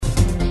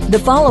The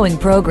following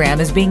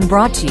program is being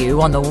brought to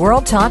you on the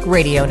World Talk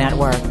Radio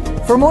Network.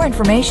 For more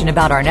information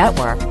about our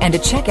network and to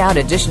check out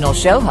additional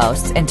show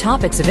hosts and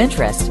topics of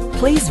interest,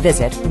 please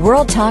visit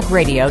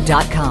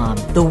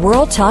worldtalkradio.com. The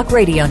World Talk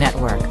Radio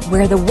Network,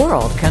 where the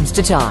world comes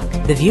to talk.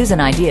 The views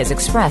and ideas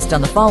expressed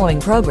on the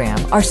following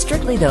program are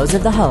strictly those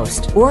of the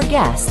host or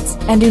guests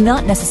and do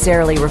not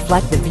necessarily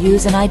reflect the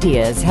views and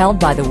ideas held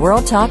by the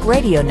World Talk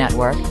Radio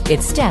Network,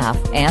 its staff,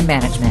 and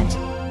management.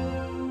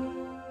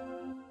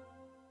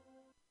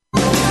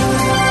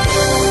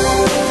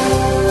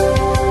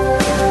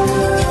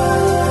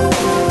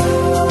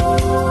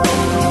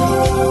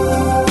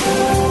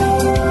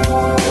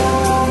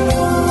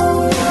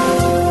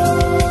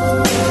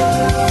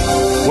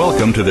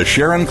 Welcome to the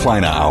Sharon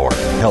Kleyne Hour,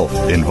 Health,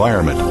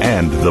 Environment,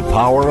 and the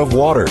Power of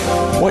Water.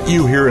 What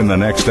you hear in the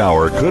next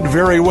hour could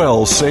very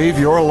well save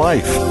your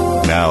life.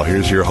 Now,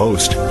 here's your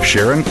host,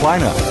 Sharon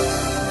Kleyne.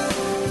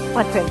 I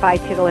want to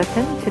invite you to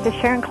listen to the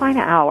Sharon Kleyne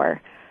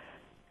Hour,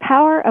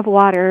 Power of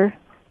Water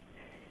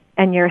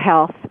and Your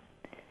Health,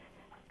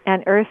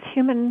 and Earth's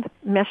human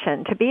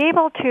mission, to be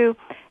able to,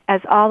 as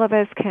all of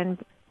us can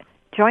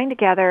join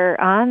together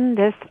on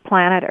this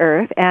planet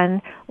Earth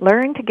and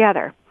learn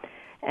together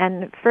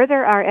and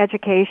further our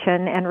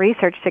education and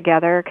research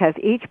together, because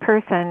each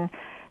person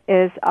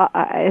is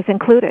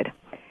included.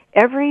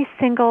 Every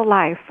single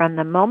life, from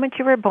the moment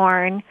you were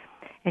born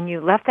and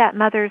you left that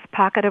mother's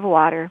pocket of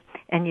water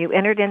and you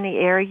entered in the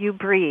air you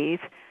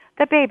breathe,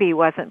 the baby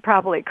wasn't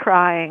probably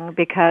crying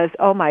because,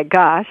 oh my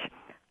gosh,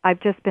 I've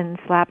just been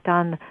slapped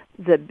on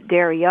the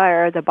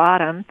derriere, the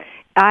bottom.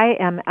 I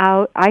am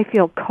out. I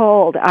feel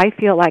cold. I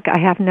feel like I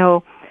have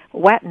no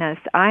wetness.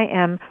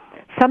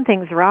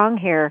 Something's wrong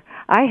here.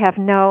 I have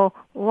no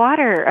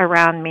water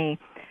around me.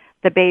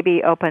 The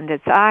baby opened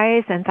its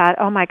eyes and thought,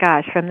 oh my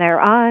gosh, from there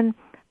on,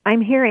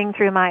 I'm hearing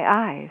through my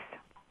eyes.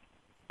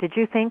 Did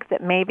you think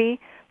that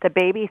maybe the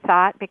baby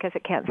thought because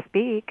it can't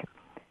speak,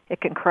 it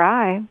can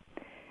cry?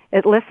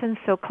 It listens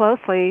so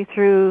closely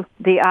through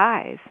the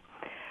eyes.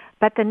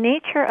 But the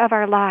nature of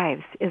our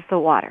lives is the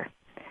water.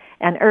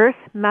 And Earth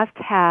must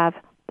have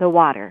the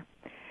water.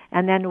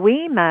 And then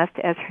we must,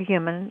 as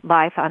human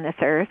life on this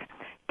earth,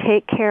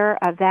 take care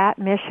of that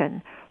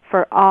mission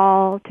for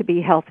all to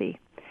be healthy,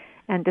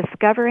 and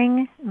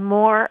discovering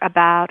more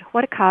about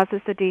what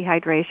causes the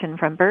dehydration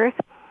from birth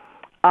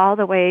all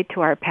the way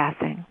to our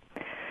passing.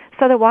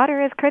 So the water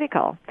is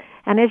critical.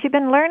 And as you've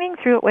been learning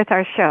through it with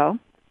our show,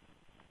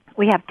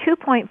 we have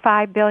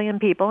 2.5 billion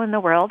people in the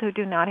world who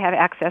do not have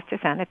access to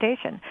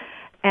sanitation.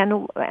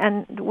 And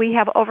we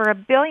have over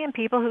 1 billion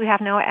people who have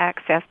no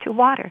access to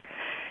water.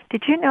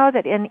 Did you know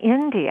that in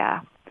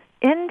India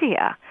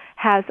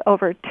has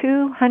over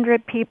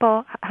 200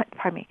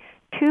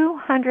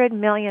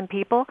 million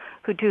people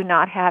who do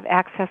not have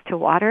access to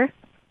water?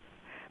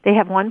 They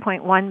have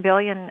 1.1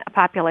 billion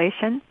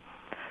population.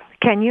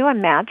 Can you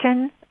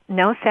imagine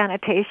no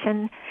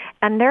sanitation?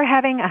 And they're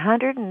having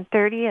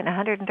 130 and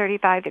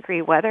 135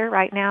 degree weather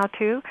right now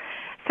too.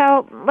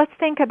 So let's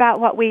think about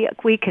what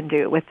we can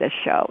do with this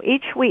show.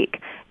 Each week,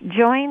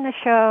 join the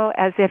show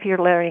as if you're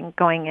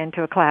going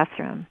into a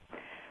classroom.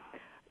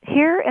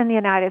 Here in the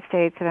United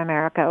States of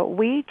America,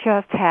 we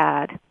just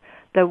had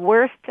the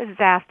worst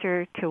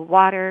disaster to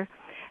water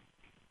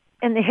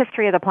in the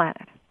history of the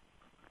planet.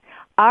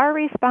 Our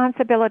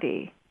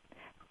responsibility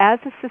as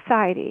a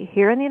society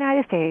here in the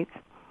United States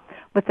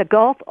with the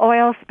Gulf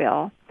oil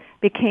spill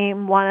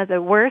became one of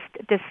the worst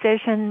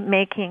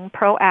decision-making,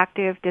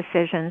 proactive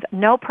decisions.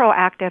 No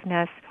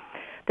proactiveness.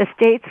 The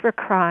states were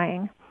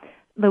crying.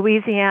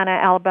 Louisiana,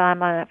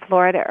 Alabama,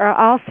 Florida are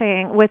all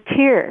saying with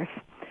tears,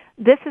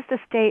 this is the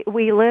state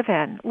we live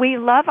in. We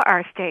love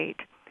our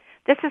state.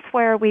 This is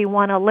where we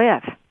want to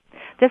live.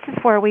 This is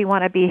where we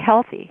want to be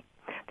healthy.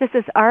 This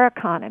is our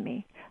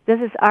economy.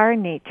 This is our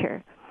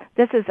nature.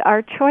 This is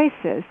our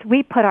choices.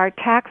 We put our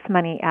tax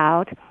money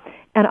out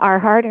and our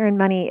hard-earned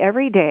money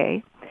every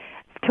day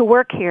to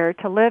work here,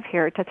 to live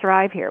here, to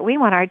thrive here. We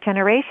want our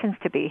generations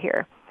to be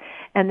here.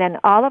 And then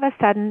all of a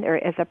sudden there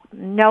is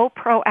no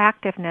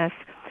proactiveness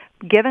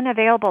given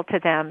available to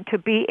them to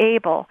be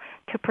able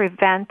to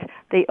prevent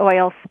the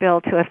oil spill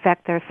to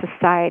affect their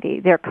society,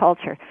 their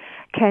culture.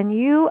 Can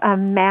you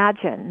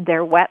imagine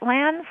their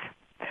wetlands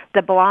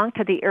that belong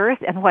to the earth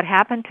and what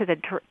happened to the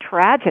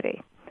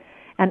tragedy?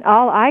 And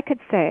all I could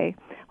say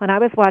when I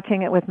was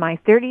watching it with my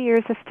 30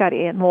 years of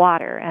study in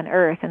water and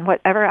earth and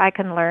whatever I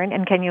can learn,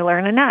 and can you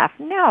learn enough?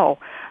 No.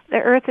 The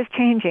earth is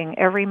changing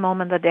every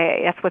moment of the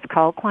day. That's what's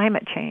called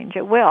climate change.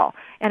 It will.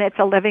 And it's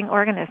a living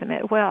organism.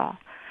 It will.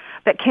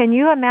 But can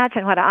you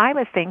imagine what I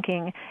was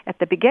thinking at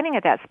the beginning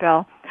of that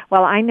spill?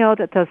 Well, I know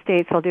that those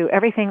states will do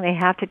everything they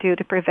have to do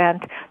to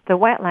prevent the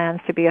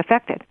wetlands to be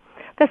affected.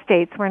 The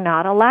states were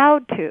not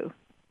allowed to.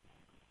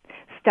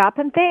 Stop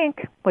and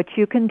think what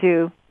you can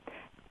do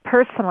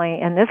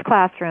personally in this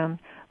classroom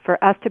for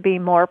us to be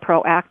more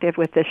proactive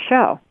with this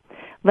show.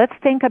 Let's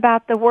think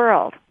about the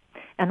world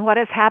and what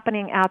is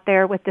happening out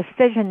there with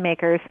decision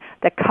makers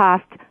that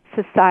cost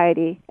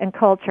society and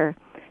culture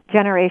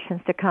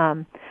generations to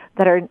come.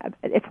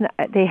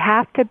 They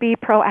have to be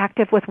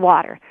proactive with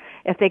water.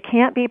 if they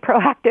can't be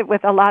proactive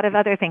with a lot of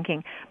other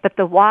thinking. But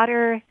the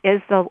water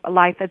is the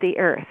life of the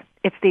earth.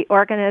 It's the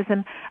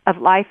organism of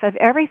life of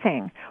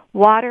everything.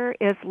 Water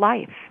is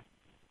life.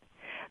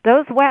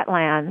 Those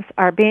wetlands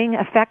are being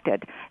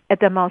affected.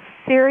 The most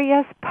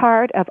serious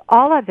part of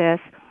all of this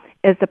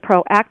is the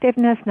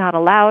proactiveness not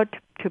allowed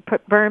to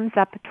put berms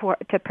up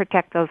to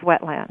protect those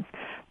wetlands.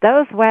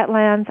 Those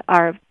wetlands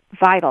are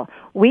vital.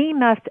 We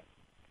must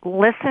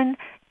listen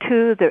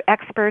to the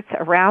experts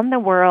around the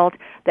world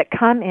that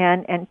come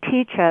in and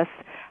teach us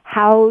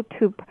how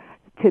to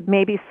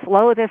maybe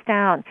slow this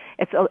down.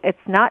 It's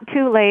not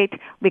too late.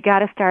 We got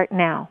to start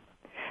now.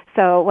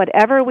 So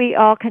whatever we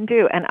all can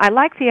do, and I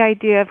like the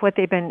idea of what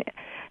they've been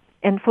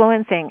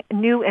influencing,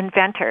 new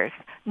inventors,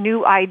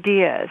 new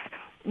ideas,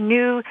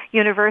 new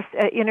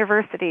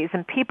universities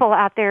and people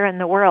out there in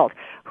the world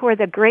who are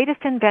the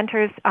greatest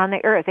inventors on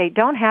the earth. They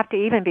don't have to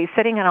even be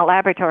sitting in a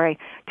laboratory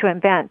to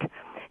invent.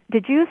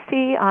 Did you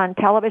see on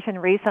television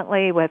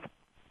recently with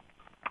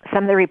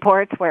some of the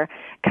reports where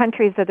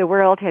countries of the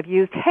world have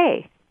used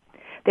hay?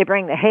 They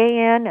bring the hay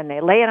in and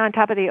they lay it on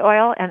top of the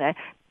oil and they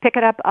pick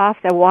it up off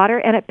the water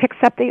and it picks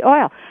up the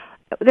oil.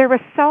 There were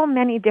so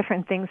many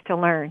different things to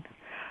learn.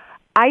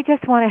 I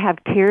just want to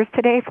have tears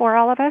today for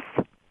all of us.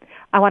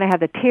 I want to have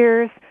the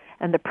tears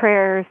and the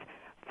prayers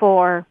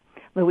for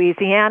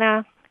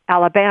Louisiana,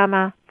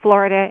 Alabama,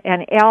 Florida,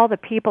 and all the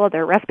people,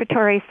 their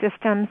respiratory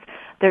systems,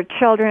 their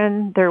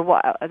children, their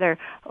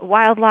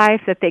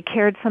wildlife that they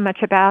cared so much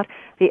about,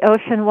 the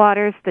ocean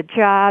waters, the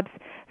jobs.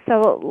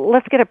 So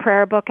let's get a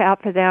prayer book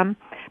out for them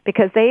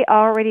because they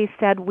already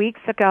said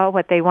weeks ago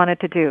what they wanted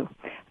to do.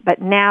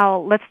 But now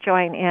let's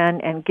join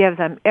in and give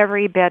them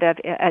every bit of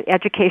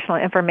educational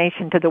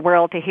information to the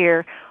world to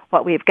hear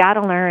what we've got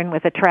to learn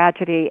with a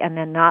tragedy and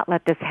then not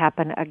let this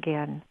happen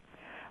again.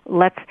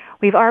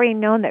 We've already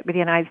known that the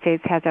United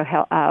States has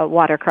a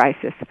water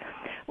crisis.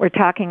 We're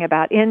talking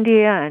about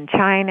India and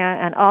China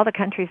and all the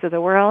countries of the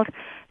world.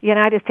 The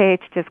United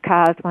States just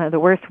caused one of the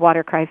worst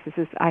water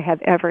crises I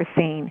have ever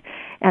seen,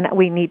 and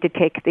we need to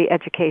take the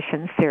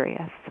education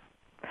serious.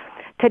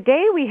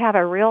 Today we have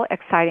a real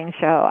exciting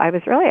show. I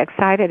was really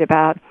excited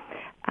about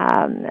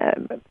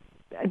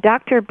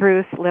Dr.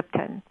 Bruce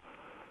Lipton.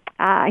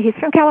 He's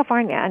from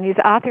California, and he's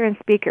author and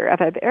speaker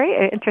of a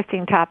very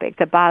interesting topic,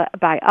 the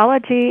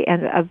biology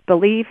and of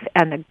belief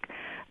and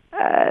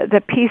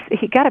the peace.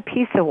 He got a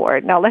Peace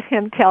Award. Now let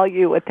him tell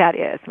you what that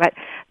is. But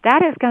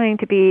that is going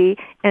to be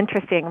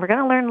interesting. We're going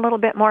to learn a little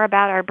bit more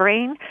about our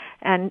brain,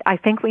 and I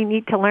think we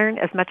need to learn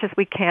as much as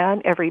we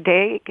can every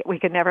day. We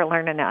can never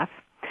learn enough.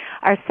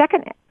 Our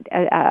second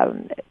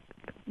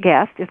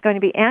guest is going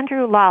to be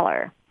Andrew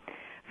Lawler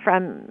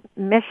from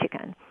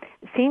Michigan,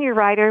 senior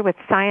writer with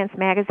Science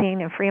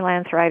Magazine and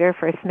freelance writer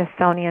for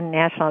Smithsonian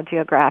National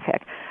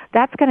Geographic.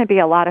 That's going to be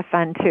a lot of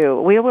fun,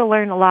 too. We will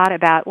learn a lot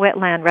about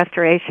wetland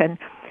restoration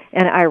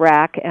in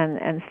Iraq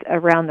and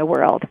around the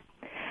world.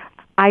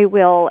 I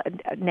will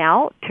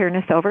now turn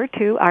us over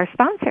to our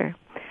sponsor.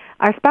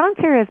 Our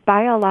sponsor is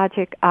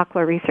Biologic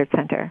Aqua Research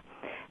Center,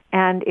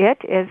 and it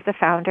is the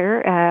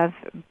founder of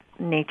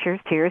Nature's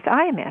Tears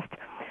Eye Mist.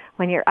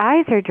 When your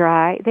eyes are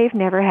dry, they've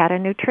never had a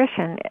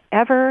nutrition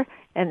ever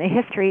in the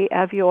history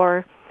of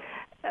your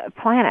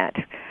planet.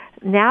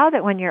 Now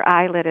that when your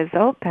eyelid is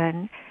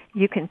open,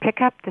 you can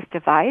pick up this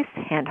device,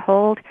 hand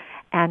hold,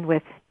 and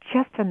with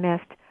just a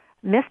mist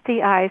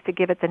the eyes to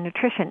give it the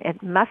nutrition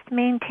it must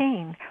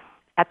maintain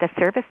at the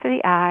surface of the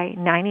eye,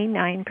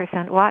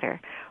 99% water.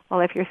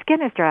 Well, if your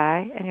skin is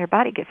dry and your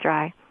body gets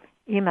dry,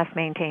 you must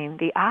maintain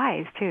the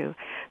eyes, too.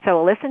 So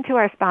we'll listen to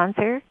our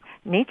sponsor,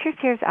 Nature's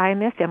Tears Eye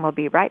Mist, and we'll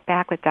be right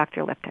back with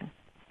Dr. Lipton.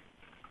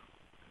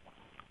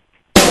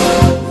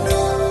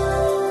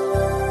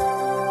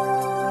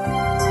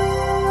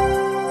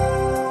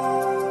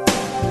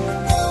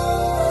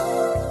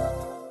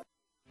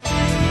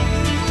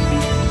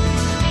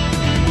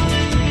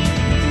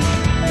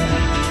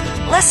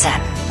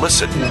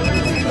 Listen.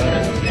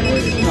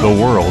 The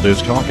world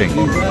is talking.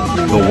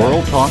 The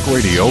World Talk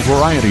Radio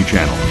Variety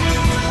Channel.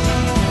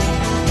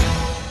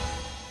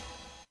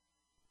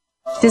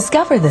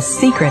 Discover the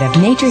secret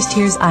of Nature's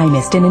Tears Eye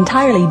Mist, an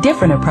entirely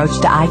different approach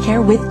to eye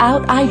care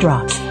without eye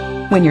drops.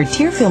 When your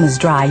tear film is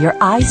dry, your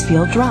eyes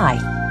feel dry.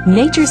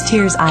 Nature's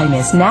Tears Eye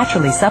Mist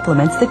naturally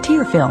supplements the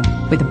tear film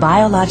with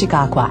Biologic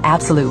Aqua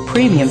Absolute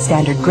Premium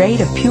Standard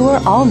Grade of pure,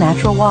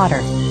 all-natural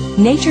water.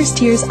 Nature's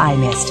Tears Eye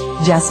Mist,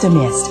 just a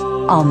mist.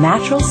 All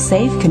natural,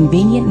 safe,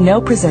 convenient,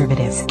 no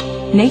preservatives.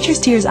 Nature's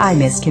Tears Eye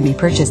Mist can be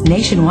purchased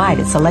nationwide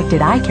at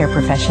selected eye care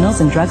professionals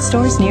and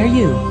drugstores near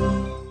you.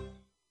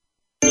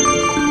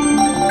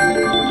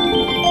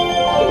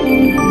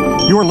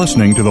 You're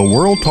listening to the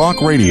World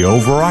Talk Radio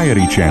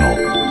Variety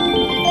Channel.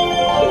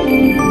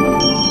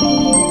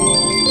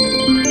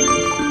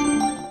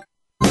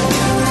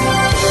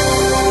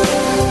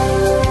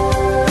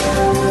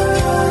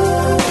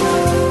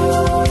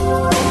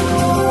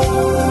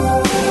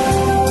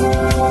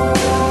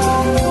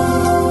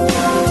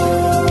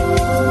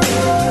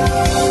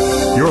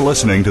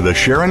 listening to the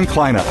Sharon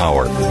Kleina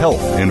Hour,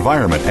 Health,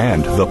 Environment,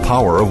 and the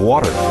Power of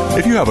Water.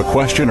 If you have a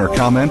question or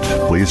comment,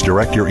 please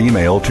direct your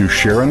email to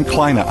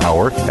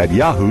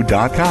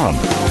SharonKleinaHour@yahoo.com.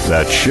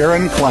 That's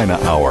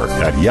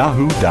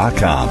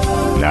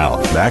SharonKleinaHour@yahoo.com. Now,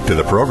 back to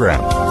the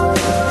program.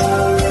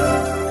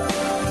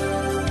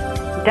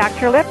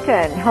 Dr.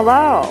 Lipton,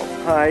 hello.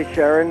 Hi,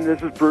 Sharon.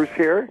 This is Bruce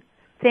here.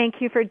 Thank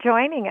you for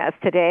joining us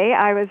today.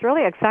 I was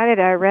really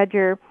excited. I read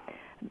your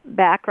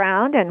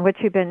background and what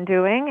you've been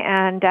doing,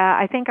 and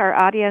I think our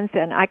audience,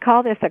 and I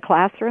call this a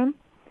classroom.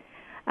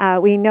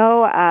 We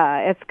know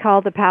it's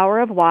called The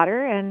Power of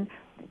Water and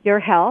Your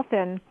Health,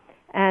 and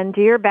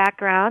your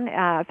background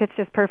fits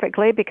just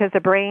perfectly because the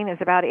brain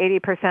is about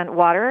 80%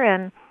 water,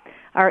 and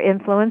our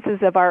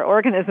influences of our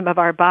organism, of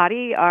our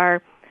body,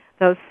 are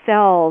those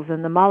cells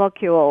and the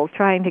molecules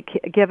trying to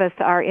give us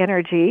our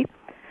energy.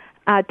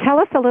 Tell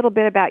us a little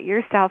bit about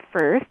yourself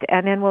first,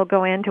 and then we'll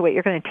go into what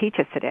you're going to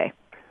teach us today.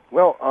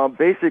 Well,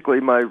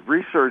 basically, my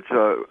research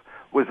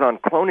was on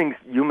cloning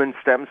human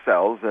stem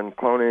cells and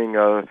cloning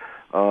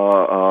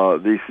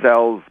these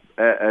cells,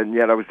 and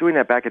yet I was doing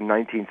that back in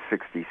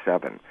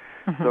 1967.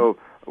 Mm-hmm. So,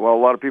 while a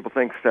lot of people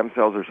think stem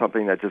cells are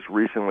something that just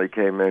recently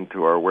came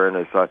into our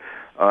awareness,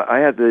 I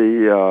had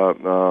the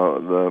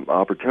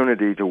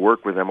opportunity to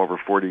work with them over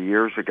 40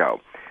 years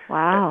ago.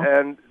 Wow.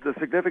 And the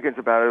significance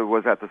about it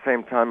was at the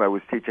same time I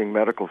was teaching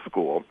medical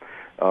school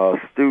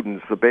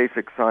students the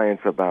basic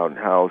science about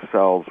how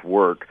cells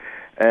work,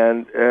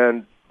 and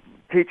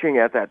teaching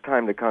at that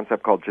time the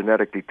concept called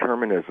genetic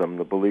determinism,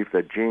 the belief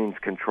that genes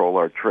control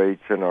our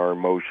traits and our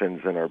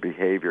emotions and our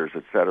behaviors,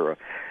 etc.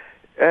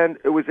 And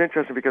it was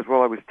interesting because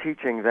while I was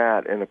teaching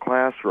that in a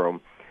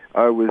classroom,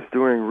 I was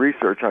doing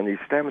research on these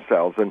stem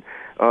cells, and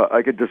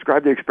I could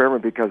describe the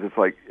experiment because it's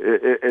like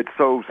it's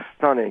so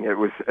stunning. It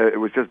was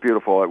just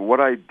beautiful. What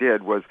I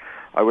did was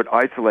I would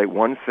isolate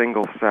one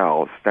single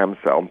cell, stem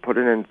cell, and put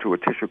it into a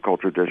tissue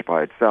culture dish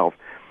by itself,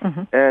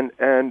 mm-hmm.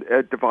 and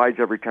it divides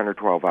every 10 or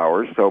 12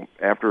 hours. So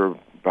after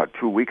about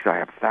 2 weeks, I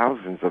have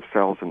thousands of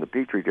cells in the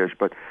petri dish.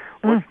 But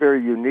what's very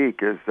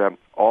unique is that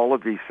all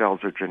of these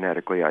cells are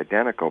genetically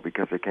identical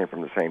because they came from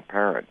the same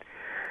parent.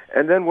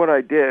 And then what I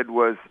did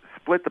was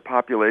split the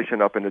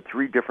population up into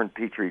 3 different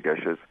petri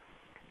dishes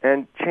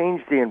and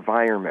change the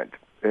environment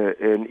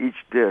in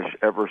each dish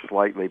ever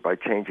slightly by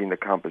changing the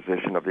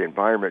composition of the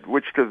environment,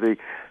 which to the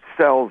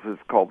cells is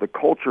called the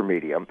culture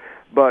medium.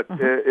 But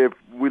if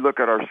we look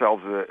at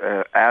ourselves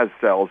as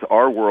cells,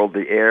 our world,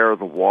 the air,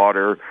 the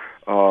water,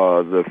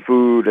 the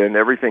food, and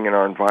everything in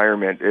our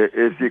environment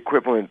is the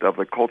equivalent of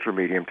the culture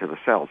medium to the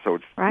cells. So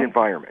it's the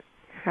environment.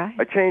 Right.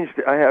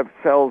 I have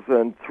cells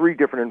in 3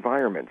 different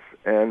environments,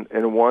 and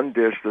in one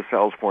dish the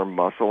cells form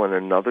muscle, in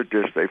another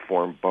dish they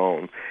form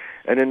bone,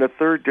 and in the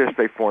third dish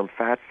they form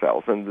fat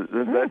cells. And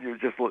then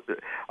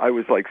I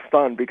was like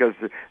stunned because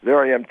there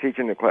I am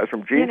teaching the class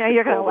from genes.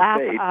 You're going to laugh.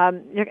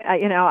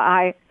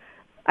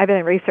 I've been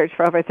in research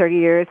for over 30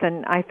 years,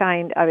 and I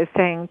was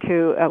saying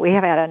we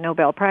have had a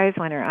Nobel Prize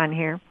winner on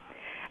here,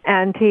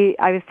 and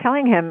I was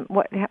telling him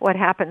what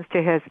happens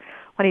to his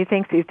when he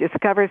thinks he's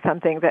discovered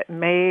something that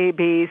may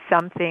be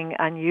something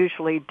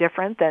unusually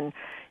different, then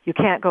you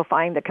can't go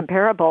find the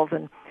comparables.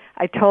 And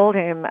I told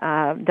him,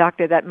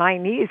 doctor, that my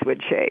knees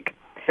would shake.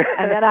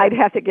 And then I'd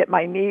have to get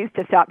my knees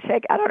to stop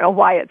shaking. I don't know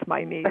why it's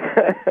my knees.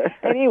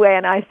 But anyway,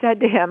 and I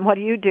said to him, what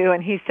do you do?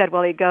 And he said,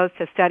 well, he goes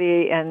to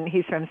study, and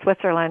he's from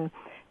Switzerland,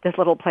 this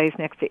little place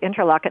next to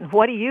Interlaken.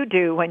 What do you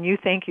do when you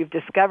think you've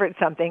discovered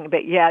something,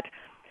 but yet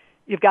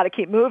you've got to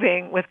keep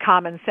moving with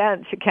common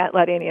sense? You can't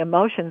let any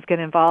emotions get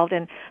involved,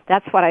 and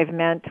that's what I've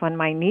meant when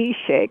my knees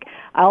shake.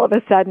 All of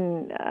a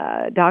sudden,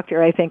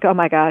 doctor, I think, oh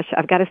my gosh,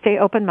 I've got to stay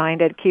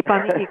open-minded, keep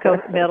on the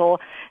eco-middle,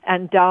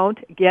 and don't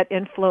get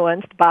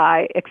influenced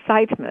by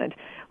excitement.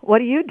 What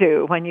do you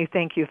do when you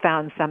think you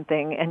found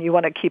something and you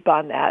want to keep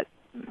on that?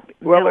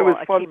 Well, it was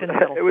fun.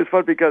 It was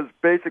fun because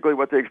basically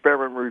what the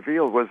experiment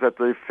revealed was that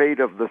the fate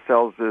of the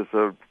cells is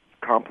a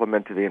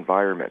complement to the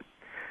environment.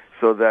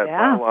 So that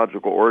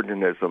biological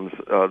organisms,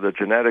 the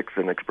genetics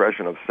and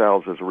expression of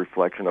cells is a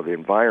reflection of the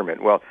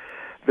environment. Well,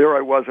 there I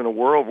was in a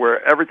world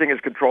where everything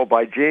is controlled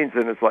by genes,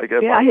 and it's like,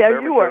 you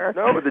were.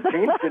 No, the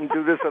genes didn't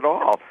do this at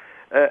all.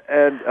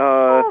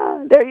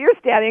 There you're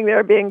standing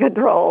there being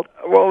controlled.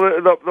 Well,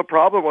 the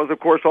problem was,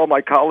 of course, all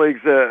my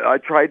colleagues. I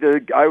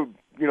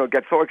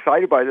get so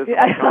excited by this.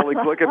 My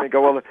colleagues look at me and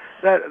go, well,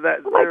 there's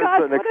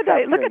an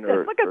exception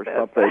or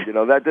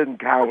something. That didn't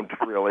count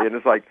really. And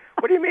it's like,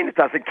 what do you mean it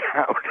doesn't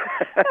count?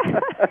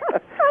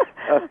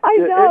 I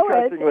know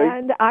it,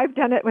 and I've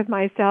done it with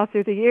myself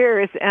through the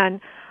years,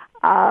 and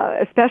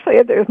especially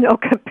if there's no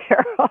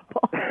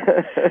comparable.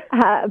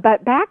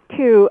 But back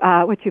to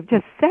what you've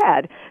just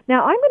said.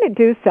 Now I'm going to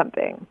do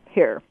something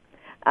here.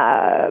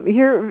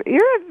 You're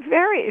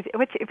very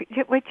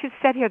what you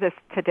said here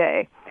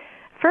today.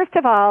 First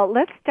of all,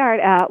 let's start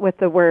out with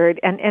the word,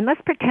 and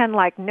let's pretend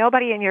like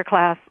nobody in your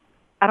class,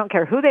 I don't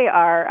care who they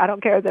are, I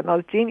don't care the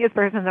most genius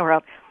person in the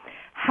world.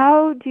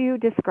 How do you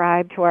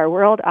describe to our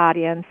world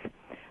audience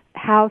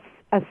how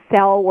a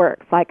cell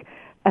works? Like,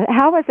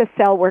 how is a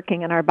cell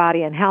working in our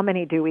body, and how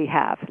many do we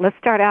have? Let's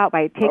start out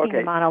by taking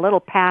them on a little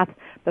path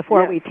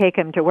before we take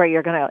them to where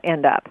you're going to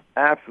end up.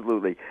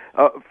 Absolutely.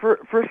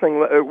 First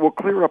thing, we'll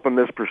clear up a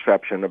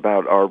misperception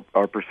about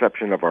our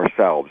perception of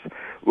ourselves.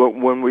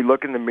 When we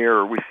look in the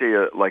mirror, we see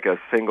like a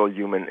single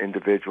human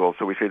individual,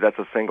 so we say that's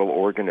a single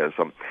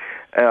organism,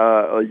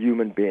 a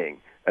human being.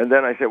 And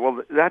then I say,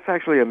 well, that's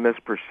actually a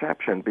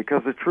misperception,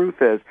 because the truth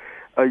is,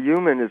 a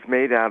human is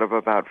made out of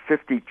about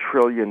 50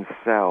 trillion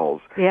cells.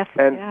 Yes.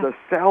 And the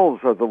cells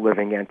are the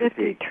living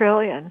entity. 50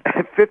 trillion.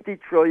 50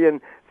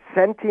 trillion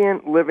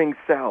sentient living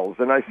cells.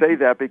 And I say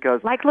that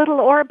because... like little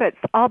orbits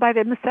all by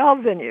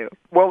themselves in you.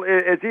 Well,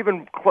 it's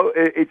even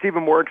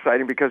more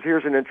exciting, because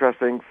here's an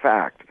interesting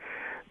fact.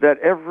 That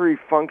every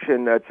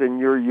function that's in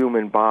your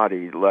human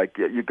body, like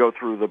you go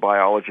through the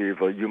biology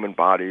of a human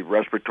body,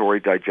 respiratory,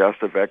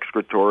 digestive,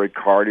 excretory,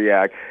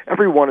 cardiac,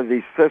 every one of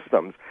these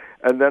systems.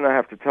 And then I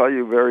have to tell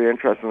you, very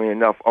interestingly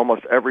enough,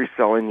 almost every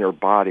cell in your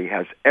body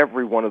has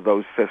every one of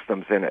those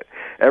systems in it.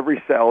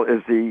 Every cell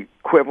is the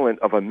equivalent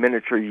of a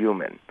miniature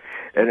human.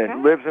 And it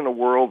lives in a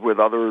world with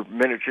other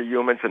miniature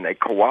humans, and they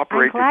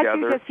cooperate together. I'm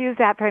glad you just used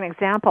that for an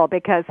example,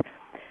 because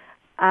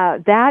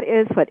that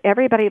is what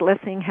everybody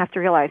listening has to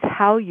realize,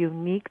 how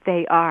unique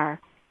they are.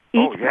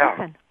 Each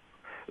person.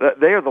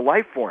 They are the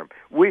life form.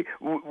 We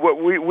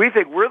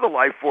think we're the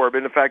life form,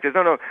 and the fact is,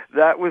 no,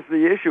 that was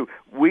the issue.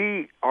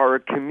 We are a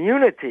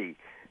community.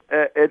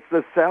 It's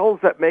the cells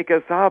that make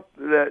us up.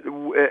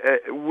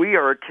 We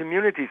are a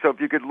community. So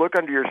if you could look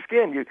under your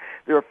skin,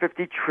 there are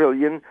 50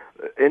 trillion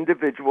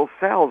individual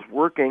cells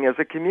working as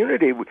a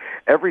community.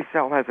 Every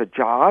cell has a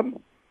job.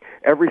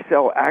 Every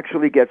cell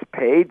actually gets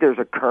paid. There's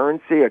a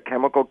currency, a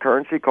chemical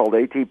currency called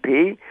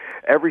ATP.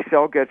 Every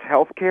cell gets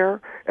health care.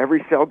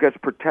 Every cell gets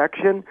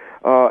protection.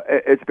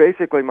 It's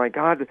basically, my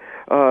God,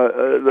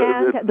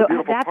 the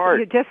beautiful part.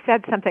 You just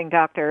said something,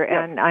 Doctor,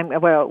 and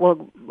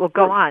we'll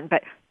go on,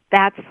 but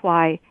that's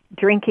why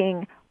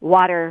drinking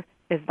water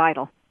is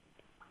vital.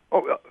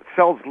 Oh,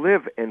 cells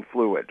live in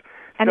fluid.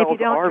 And cells if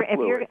you don't, are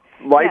fluid.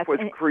 Life was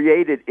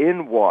created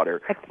in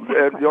water.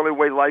 Exactly. The only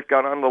way life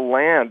got on the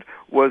land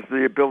was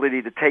the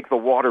ability to take the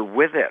water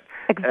with it.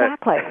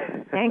 Exactly.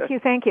 Thank you.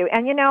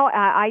 And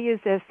I use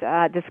this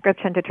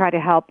description to try to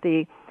help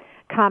the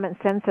common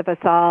sense of us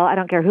all. I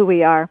don't care who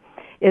we are.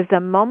 Is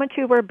the moment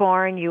you were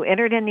born, you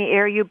entered in the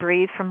air you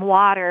breathed from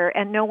water,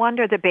 and no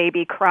wonder the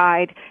baby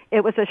cried.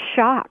 It was a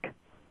shock.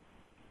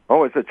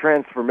 Oh, it's a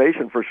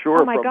transformation for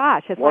sure. Oh my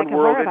gosh, it's one like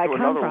world where have into I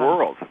come another from?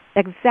 world.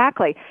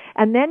 Exactly.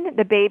 And then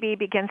the baby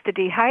begins to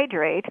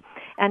dehydrate.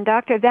 And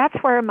doctor, that's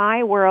where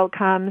my world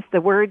comes, the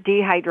word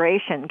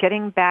dehydration,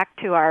 getting back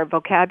to our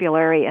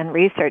vocabulary and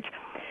research.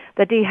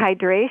 The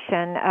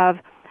dehydration of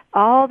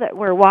all that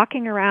we're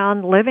walking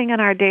around, living in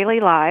our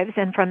daily lives,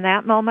 and from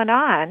that moment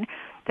on,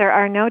 there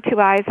are no two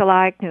eyes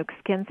alike, no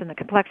skins and the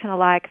complexion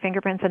alike,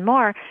 fingerprints and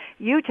more.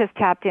 You just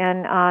tapped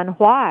in on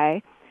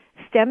why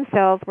stem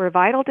cells were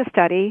vital to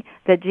study.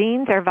 The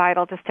genes are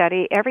vital to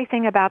study.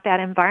 Everything about that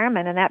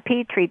environment and that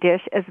petri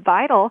dish is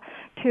vital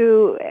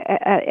to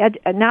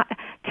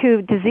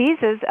to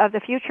diseases of the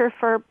future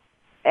for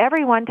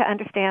everyone to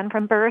understand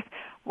from birth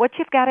what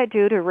you've got to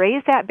do to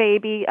raise that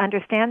baby,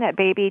 understand that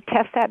baby,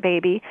 test that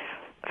baby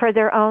for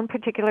their own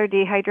particular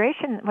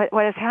dehydration.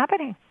 What is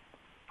happening?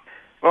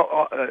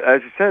 Well,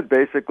 as you said,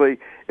 basically,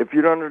 if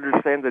you don't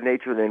understand the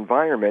nature of the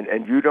environment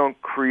and you don't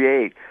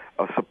create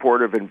a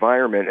supportive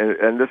environment,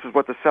 and this is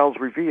what the cells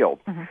revealed,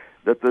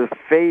 that the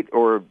fate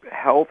or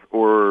health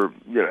or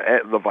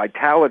the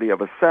vitality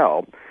of a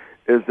cell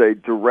is a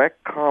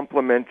direct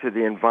complement to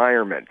the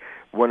environment.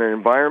 When an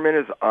environment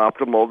is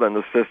optimal, then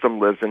the system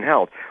lives in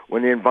health.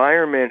 When the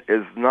environment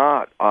is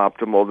not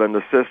optimal, then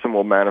the system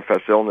will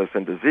manifest illness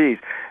and disease.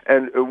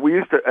 And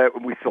we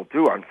still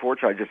do,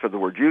 unfortunately, I just said the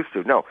word used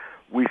to. No,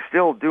 we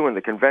still do in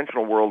the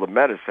conventional world of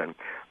medicine,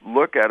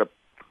 look at a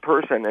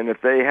person, and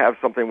if they have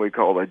something we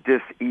call a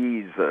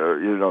dis-ease,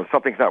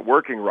 something's not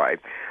working right,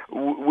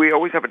 we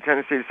always have a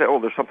tendency to say,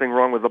 oh, there's something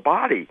wrong with the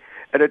body.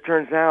 And it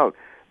turns out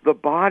the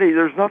body,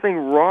 there's nothing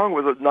wrong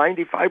with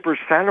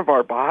 95% of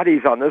our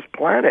bodies on this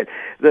planet.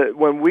 That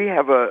when we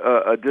have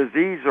a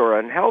disease or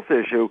a health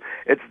issue,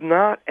 it's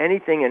not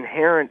anything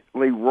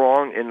inherently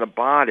wrong in the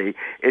body.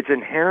 It's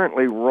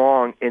inherently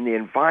wrong in the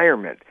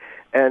environment.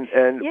 And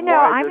I'm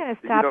going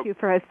to stop you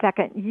for a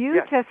second.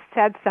 You just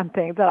said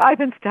something that I've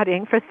been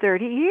studying for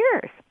 30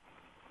 years.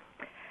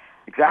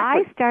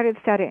 Exactly. I started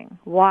studying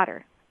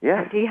water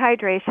and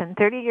dehydration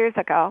 30 years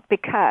ago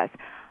because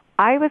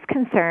I was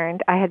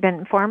concerned. I had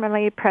been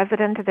formerly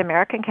president of the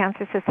American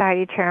Cancer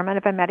Society, chairman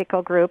of a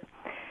medical group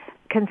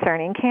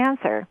concerning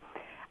cancer.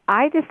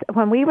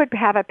 When we would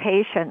have a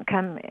patient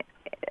come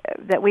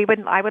that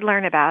I would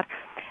learn about,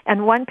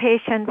 and one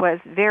patient was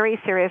very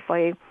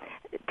seriously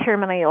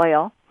terminally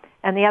ill,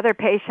 and the other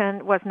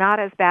patient was not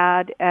as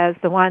bad as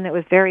the one that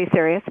was very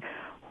serious.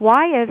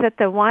 Why is it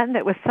the one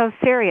that was so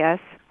serious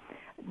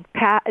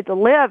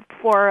lived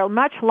for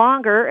much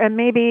longer and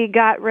maybe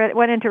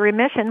went into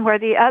remission, where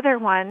the other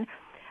one,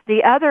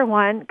 The other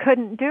one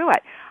couldn't do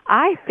it.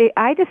 I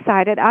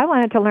decided I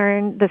wanted to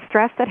learn the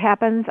stress that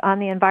happens on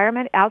the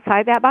environment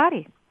outside that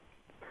body.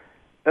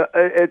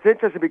 It's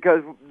interesting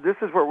because this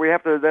is where we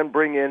have to then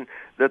bring in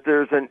that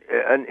there's an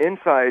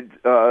inside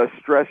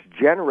stress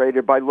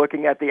generated by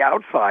looking at the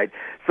outside.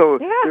 So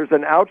there's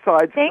an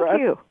outside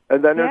stress,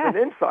 and then there's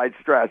an inside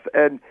stress.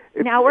 And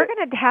now we're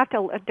going to have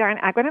to. Darn,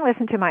 I'm going to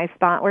listen to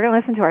we're going to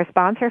listen to our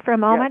sponsor for a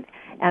moment,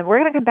 and we're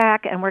going to come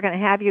back and we're going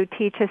to have you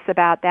teach us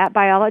about that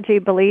biology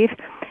belief,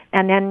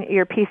 and then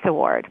your Peace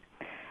Award.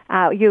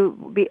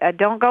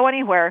 Don't go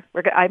anywhere.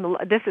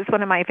 This is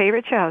one of my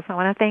favorite shows. I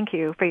want to thank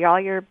you for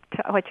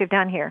what you've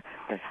done here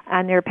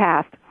and your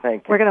past.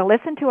 Thank you. We're going to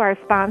listen to our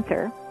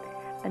sponsor,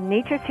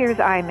 Nature's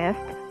Tears Eye Mist,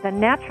 the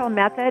natural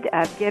method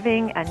of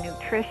giving a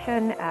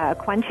nutrition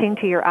quenching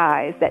to your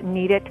eyes that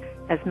need it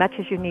as much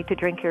as you need to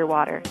drink your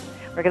water.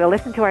 We're going to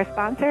listen to our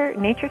sponsor,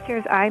 Nature's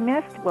Tears Eye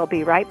Mist. We'll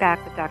be right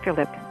back with Dr.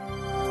 Lipton.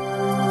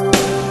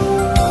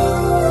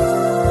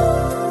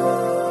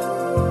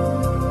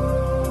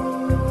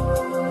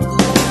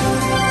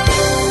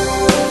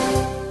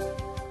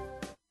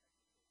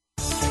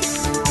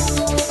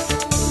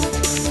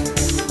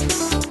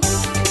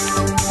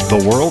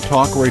 The World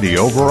Talk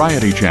Radio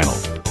Variety Channel,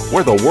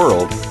 where the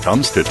world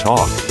comes to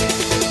talk.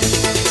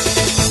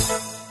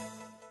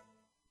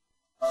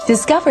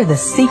 Discover the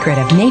secret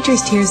of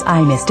Nature's Tears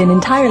Eye Mist, an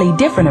entirely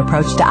different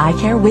approach to eye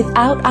care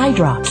without eye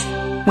drops.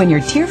 When your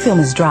tear film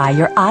is dry,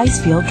 your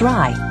eyes feel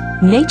dry.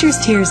 Nature's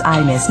Tears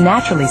Eye Mist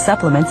naturally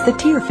supplements the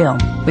tear film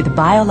with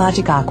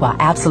Biologic Aqua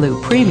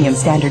Absolute Premium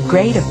Standard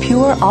Grade of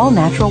pure,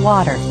 all-natural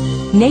water.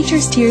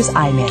 Nature's Tears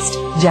Eye Mist,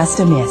 just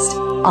a mist.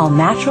 All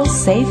natural,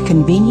 safe,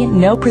 convenient,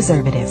 no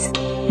preservatives.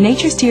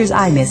 Nature's Tears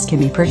Eye Mist can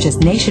be purchased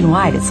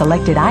nationwide at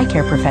selected eye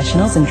care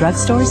professionals and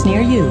drugstores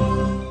near you.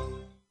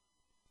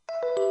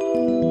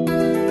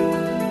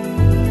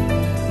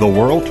 The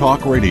World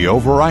Talk Radio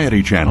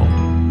Variety Channel.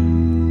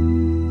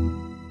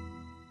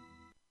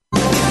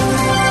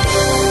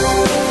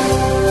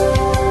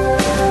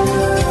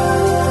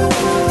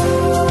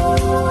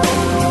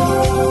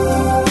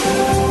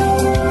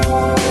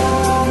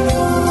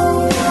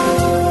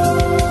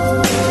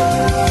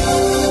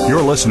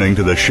 Listening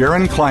to the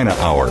Sharon Kleina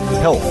Hour,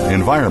 Health,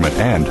 Environment,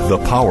 and the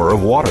Power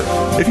of Water.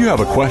 If you have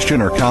a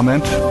question or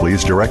comment,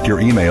 please direct your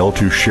email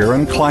to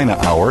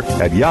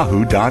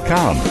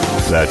SharonKleinaHour@yahoo.com.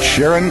 That's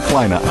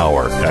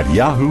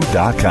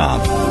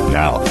SharonKleinaHour@yahoo.com.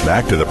 Now,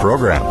 back to the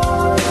program.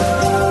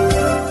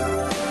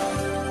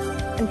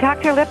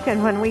 Dr.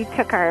 Lipton, when we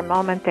took our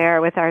moment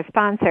there with our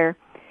sponsor,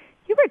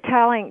 you were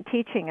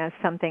teaching us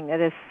something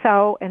that is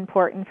so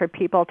important for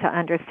people to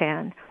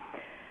understand.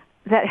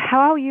 That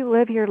how you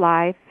live your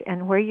life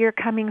and where you're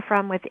coming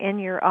from within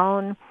your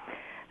own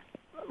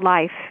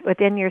life,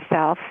 within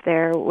yourself,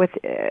 there with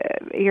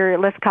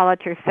let's call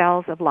it your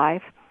cells of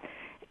life,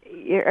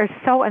 are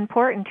so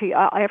important to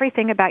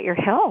everything about your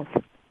health.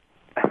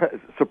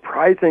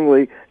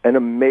 Surprisingly and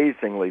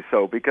amazingly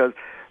so, because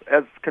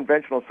as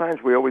conventional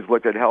science, we always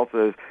looked at health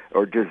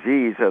or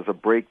disease as a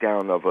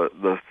breakdown of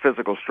the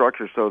physical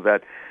structure, so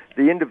that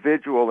the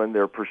individual and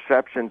their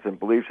perceptions and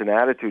beliefs and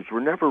attitudes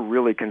were never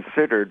really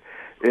considered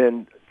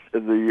in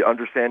the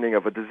understanding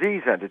of a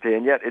disease entity.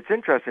 And yet it's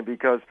interesting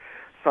because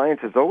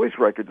science has always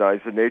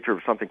recognized the nature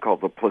of something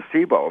called the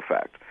placebo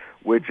effect,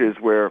 which is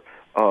where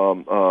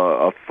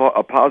a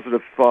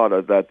positive thought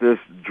that this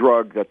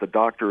drug that the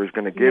doctor is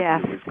going to give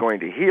you is going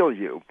to heal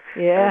you.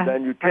 Yeah. And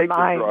then you take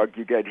the drug,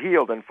 you get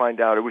healed, and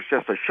find out it was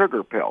just a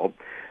sugar pill.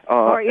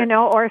 Or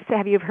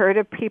have you heard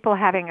of people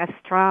having a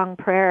strong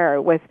prayer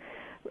with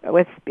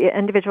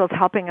individuals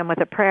helping them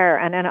with a prayer,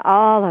 and then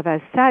all of a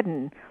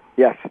sudden,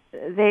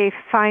 they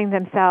find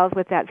themselves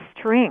with that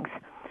strength.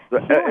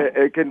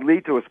 It can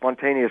lead to a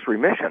spontaneous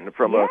remission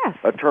from a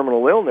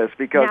terminal illness.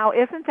 Because now,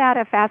 isn't that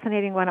a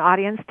fascinating one,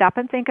 audience? Stop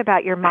and think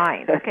about your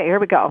mind. Okay, here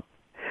we go.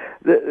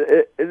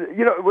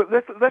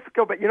 Let's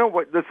go back. You know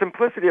what? The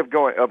simplicity of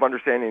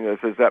understanding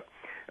this is that,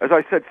 as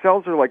I said,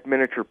 cells are like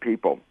miniature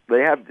people.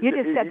 They have. You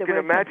just said the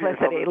word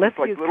simplicity. Let's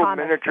like little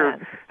miniature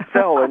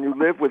cell, and you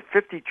live with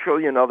 50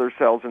 trillion other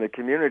cells in a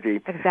community.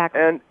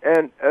 Exactly.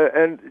 And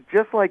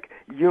just like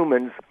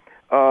humans,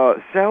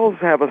 cells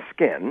have a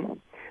skin,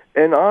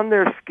 and on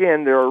their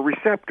skin there are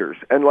receptors.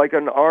 And like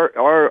on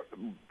our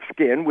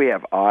skin, we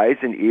have eyes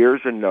and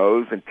ears and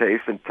nose and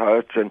taste and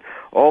touch and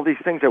all these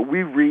things that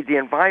we read the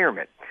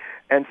environment.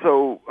 And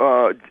so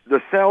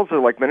the cells are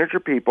like miniature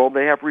people.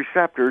 They have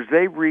receptors.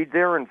 They read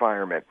their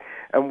environment.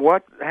 And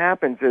what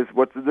happens is,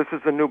 this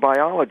is the new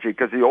biology,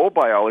 because the old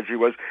biology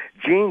was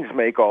genes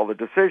make all the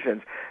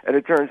decisions. And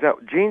it turns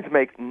out genes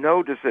make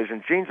no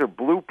decisions. Genes are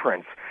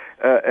blueprints.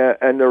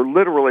 And they're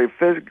literally,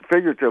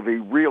 figuratively,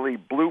 really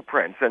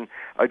blueprints. And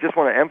I just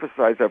want to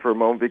emphasize that for a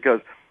moment,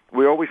 because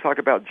we always talk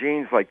about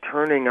genes like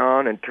turning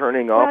on and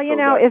turning off.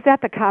 Well, is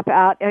that the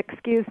cop-out?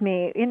 Excuse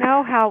me. You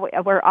know how we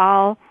are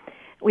all,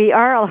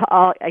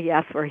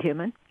 yes, we're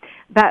human.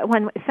 But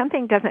when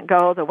something doesn't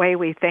go the way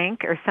we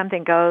think, or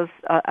something goes,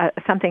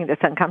 something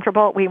that's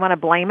uncomfortable, we want to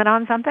blame it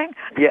on something.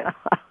 Yeah.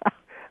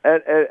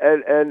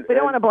 And we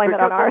don't want to blame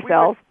it on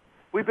ourselves.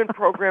 we've been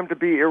programmed to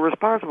be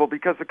irresponsible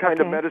because the kind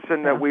of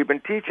medicine that we've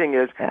been teaching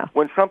is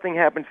when something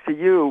happens to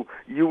you,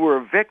 you were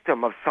a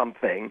victim of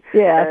something,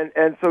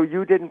 and so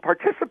you didn't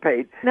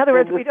participate. In other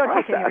words, we don't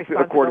take any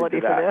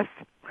responsibility for this.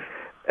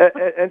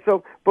 And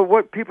so, but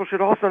what people should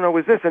also know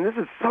is this, and this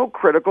is so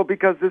critical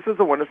because this is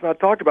the one that's not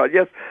talked about.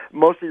 Yes,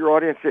 most of your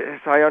audience,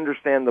 I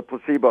understand the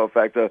placebo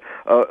effect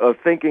of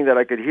thinking that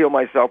I could heal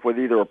myself with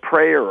either a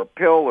prayer or a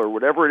pill or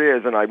whatever it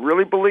is, and I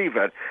really believe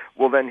it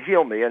will then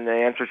heal me. And the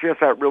answer is yes,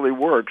 that really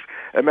works.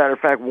 As a matter of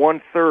fact,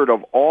 1/3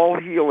 of all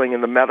healing in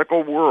the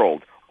medical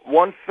world,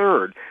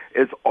 1/3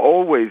 is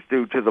always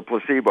due to the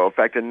placebo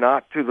effect and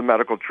not to the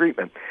medical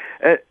treatment.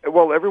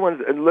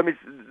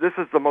 This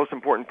is the most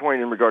important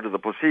point in regard to the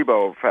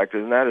placebo effect,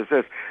 and that is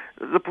this.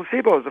 The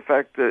placebo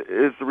effect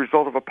is the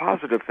result of a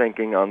positive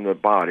thinking on the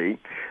body,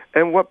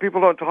 and what people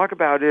don't talk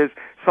about is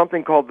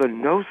something called the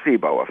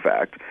nocebo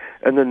effect.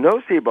 And the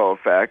nocebo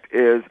effect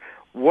is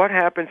what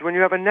happens when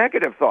you have a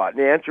negative thought? And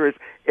the answer is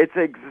it's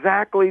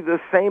exactly the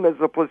same as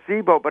the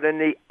placebo, but in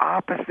the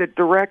opposite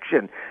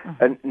direction.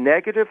 A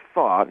negative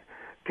thought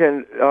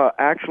can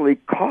actually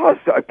cause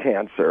a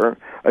cancer.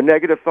 A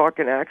negative thought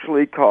can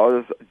actually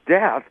cause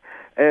death,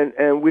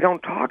 and we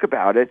don't talk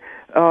about it.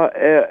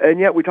 And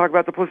yet we talk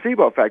about the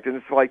placebo effect, and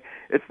it's like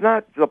it's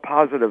not the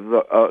positive,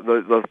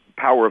 the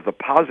power of the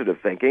positive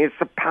thinking. It's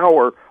the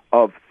power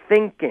of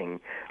thinking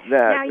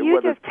that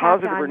whether it's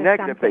positive or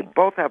negative, they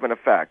both have an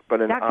effect, but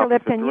in opposite Dr.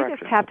 Lipton, direction. you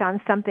just tapped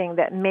on something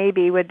that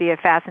maybe would be a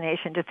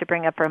fascination just to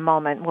bring up for a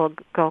moment. We'll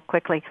go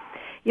quickly.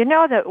 You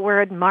know the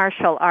word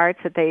martial arts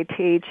that they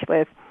teach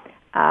with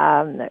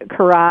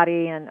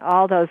karate and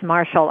all those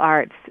martial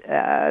arts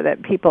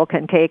that people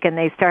can take, and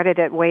they started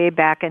it way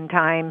back in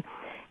time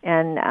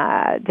in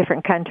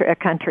different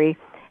country,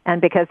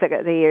 and because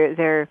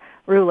their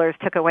rulers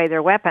took away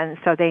their weapons,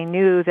 so they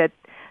knew that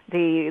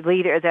the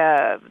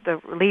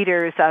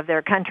leaders of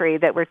their country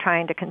that were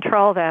trying to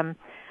control them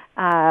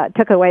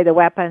took away the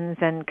weapons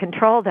and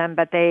controlled them,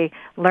 but they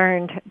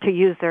learned to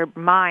use their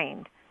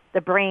mind.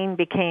 The brain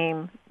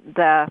became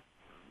the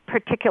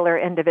particular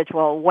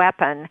individual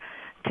weapon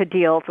to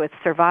deal with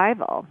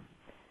survival.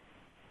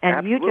 And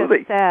Absolutely.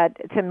 You just said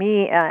to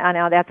me, I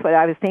know that's what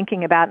I was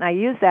thinking about, and I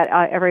use that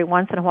every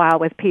once in a while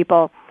with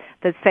people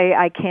that say,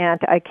 I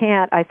can't.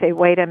 I say,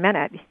 wait a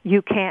minute,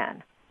 you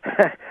can.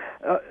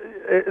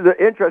 The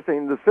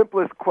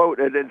simplest quote,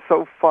 and it's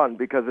so fun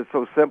because it's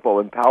so simple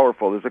and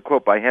powerful, is a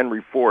quote by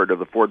Henry Ford of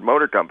the Ford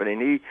Motor Company,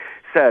 and he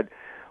said,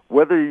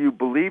 whether you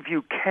believe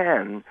you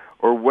can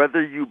or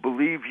whether you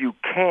believe you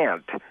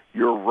can't,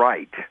 you're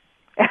right.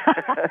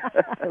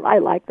 I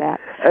like that.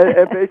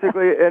 and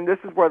basically, and this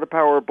is where the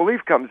power of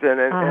belief comes in,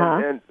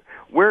 and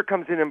where it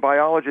comes in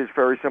biology is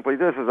very simply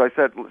this. As I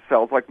said,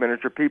 cells like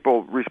miniature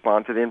people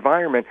respond to the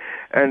environment,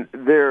 and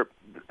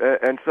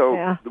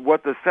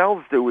what the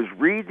cells do is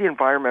read the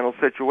environmental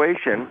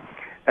situation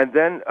and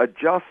then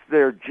adjust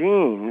their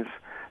genes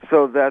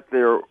so that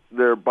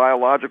their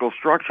biological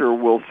structure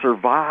will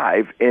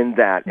survive in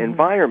that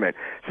environment,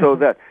 so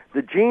that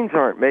the genes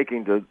aren't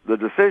making the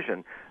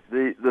decision.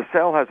 The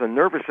cell has a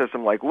nervous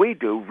system like we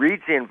do,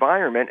 reads the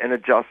environment and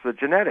adjusts the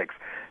genetics.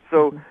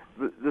 So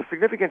the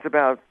significance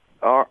about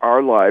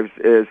our lives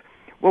is,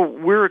 well,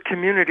 we're a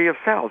community of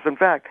cells. In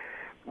fact,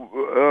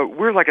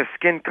 we're like a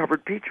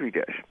skin-covered Petri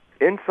dish.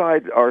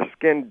 Inside our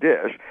skin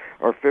dish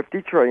are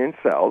 50 trillion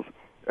cells,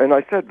 and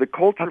I said the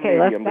culture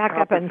medium, let's back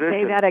up and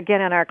say that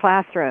again in our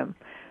classroom.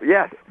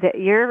 Yes. That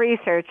your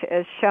research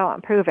is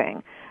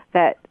proving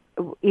that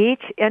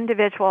each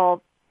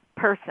individual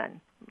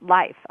person,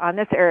 life on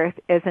this earth,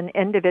 is an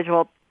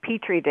individual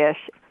Petri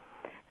dish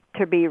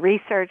to be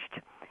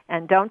researched,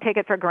 and don't take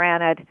it for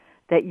granted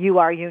that you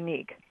are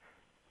unique.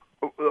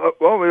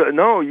 Well,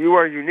 no, you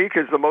are unique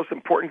is the most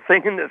important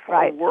thing in this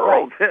whole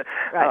world.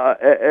 Right.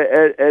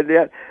 And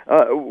yet,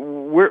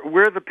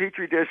 where the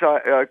Petri dish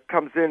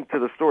comes into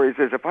the story is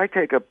if I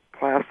take a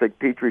plastic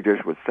Petri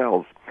dish with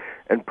cells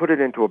and put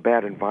it into a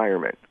bad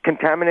environment,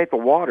 contaminate the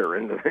water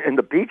in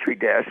the Petri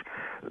dish,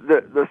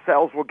 the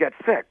cells will get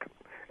sick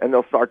and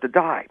they'll start to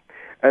die.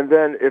 And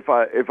then if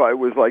I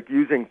was like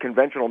using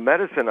conventional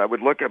medicine, I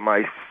would look at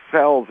my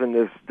cells in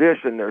this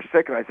dish and they're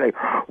sick, and I say,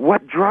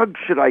 what drug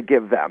should I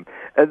give them?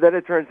 And then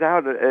it turns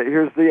out,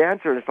 here's the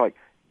answer, and it's like,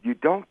 you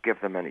don't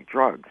give them any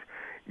drugs.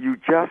 You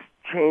just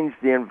change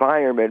the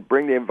environment,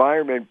 bring the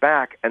environment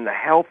back, and the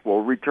health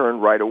will return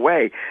right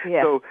away.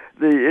 Yeah. So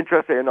the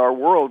interest in our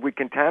world, we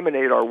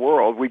contaminate our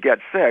world, we get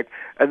sick,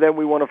 and then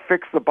we want to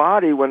fix the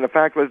body when the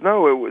fact was,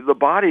 no, the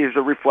body is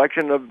a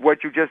reflection of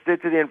what you just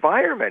did to the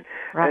environment.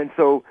 Right. And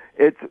so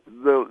it's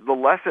the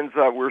lessons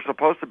that we're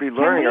supposed to be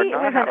learning are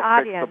not how to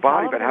fix the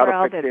body, but how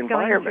to fix the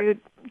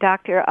environment.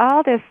 Doctor,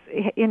 all this,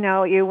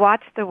 you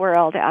watch the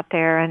world out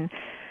there, and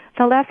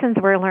the lessons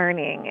we're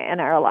learning in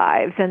our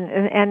lives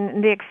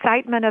and the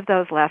excitement of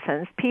those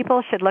lessons.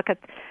 People should look at,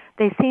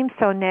 they seem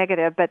so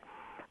negative, but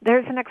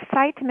there's an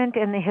excitement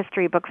in the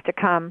history books to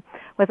come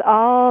with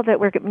all that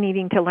we're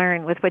needing to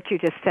learn with what you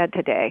just said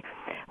today.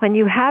 When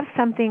you have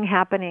something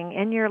happening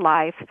in your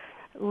life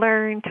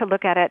learn to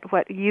look at it,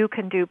 what you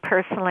can do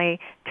personally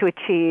to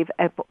achieve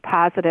a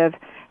positive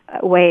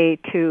way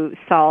to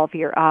solve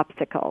your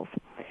obstacles.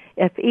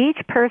 If each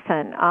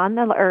person on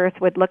the earth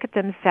would look at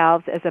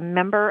themselves as a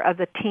member of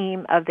the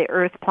team of the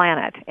Earth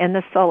planet in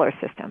the solar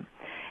system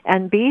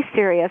and be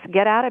serious,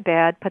 get out of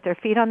bed, put their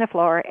feet on the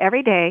floor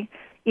every day,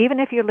 even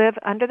if you live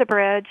under the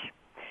bridge,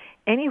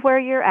 anywhere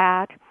you're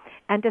at,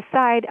 and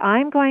decide,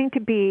 I'm going to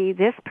be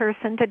this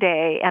person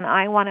today, and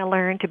I want to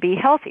learn to be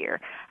healthier.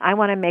 I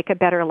want to make a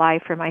better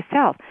life for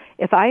myself.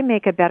 If I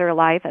make a better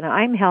life and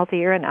I'm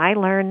healthier and I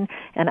learn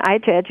and I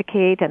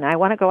educate and I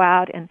want to go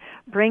out and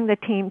bring the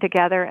team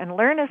together and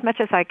learn as much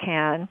as I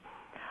can,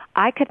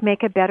 I could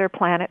make a better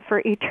planet for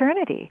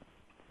eternity.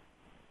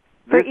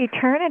 For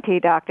eternity,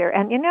 Doctor.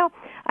 And, you know,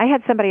 I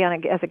had somebody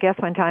on as a guest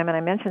one time, and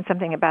I mentioned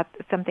something about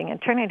something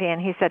eternity,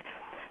 and he said,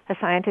 the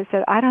scientist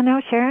said, I don't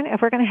know, Sharon,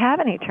 if we're going to have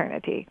an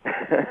eternity.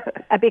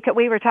 Because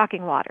we were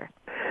talking water.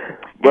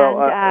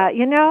 Well, and,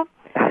 you know,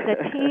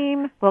 the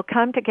team will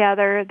come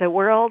together. The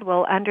world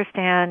will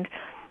understand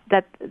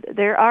that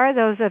there are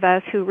those of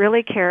us who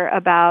really care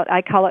about,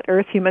 I call it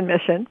Earth Human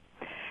Mission.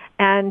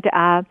 And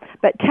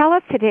but tell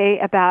us today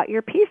about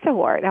your Peace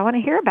Award. I want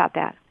to hear about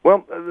that.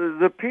 Well,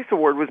 the Peace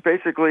Award was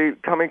basically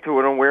coming to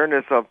an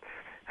awareness of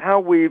how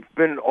we've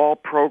been all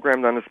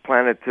programmed on this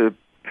planet to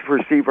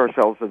perceive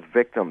ourselves as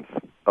victims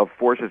of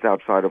forces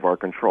outside of our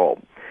control.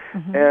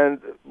 Mm-hmm. And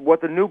what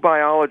the new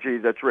biology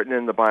that's written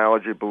in the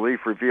Biology of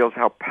Belief reveals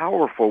how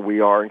powerful we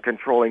are in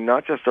controlling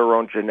not just our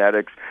own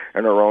genetics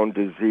and our own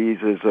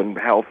diseases and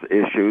health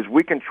issues.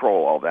 We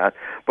control all that,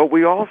 but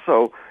we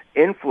also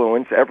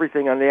influence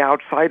everything on the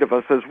outside of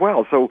us as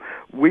well. So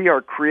we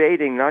are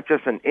creating not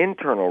just an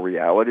internal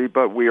reality,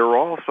 but we are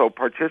also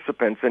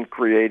participants in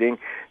creating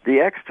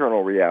the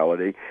external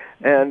reality.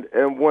 And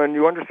when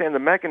you understand the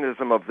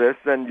mechanism of this,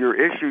 then your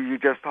issue you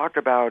just talked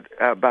about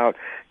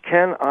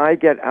can I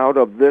get out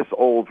of this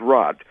old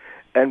rut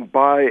and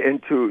buy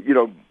into,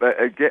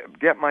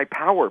 get my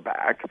power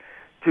back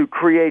to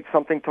create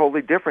something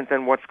totally different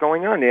than what's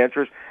going on? The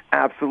answer is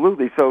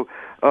absolutely. So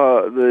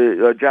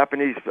the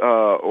Japanese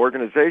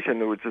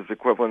organization, which is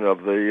equivalent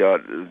of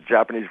the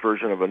Japanese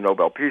version of a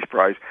Nobel Peace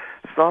Prize,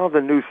 saw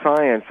the new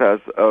science as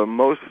a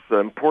most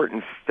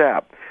important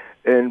step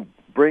in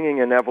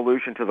bringing an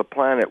evolution to the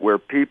planet where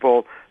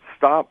people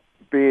stop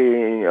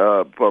being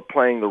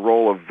playing the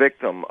role of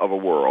victim of a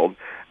world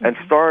and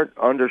start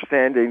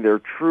understanding their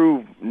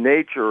true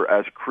nature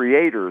as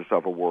creators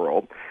of a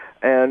world.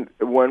 And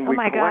when we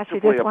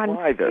collectively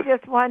apply this... You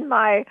just won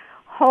my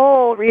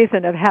whole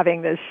reason of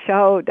having this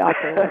show,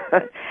 Dr.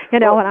 Winston.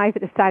 When I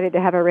decided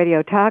to have a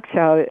radio talk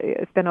show,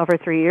 it's been over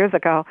 3 years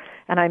ago,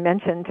 and I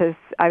mentioned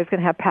I was going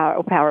to have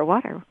power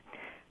water.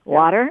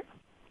 Water?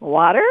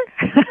 Well,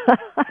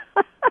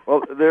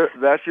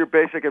 that's your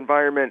basic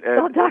environment.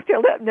 Well,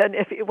 Dr.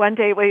 Lipman, one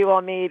day we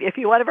will meet, if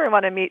you ever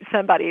want to meet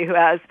somebody who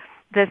has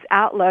this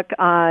outlook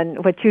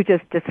on what you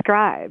just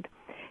described,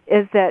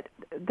 is that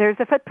there's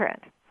a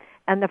footprint.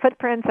 And the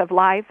footprints of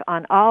life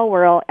on all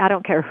world, I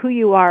don't care who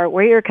you are,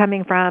 where you're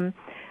coming from,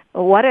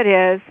 what it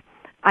is.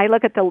 I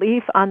look at the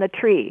leaf on the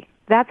tree.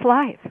 That's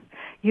life.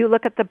 You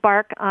look at the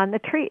bark on the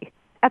tree.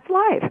 That's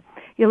life.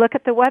 You look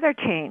at the weather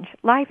change.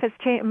 Life has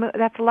changed.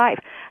 That's life.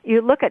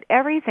 You look at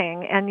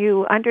everything and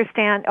you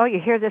understand,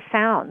 you hear the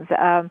sounds.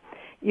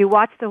 You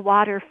watch the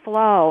water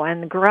flow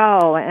and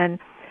grow and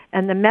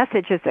the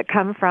messages that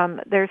come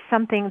from, there's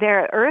something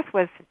there. Earth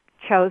was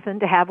chosen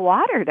to have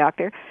water,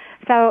 Doctor.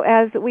 So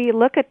as we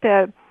look at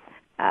the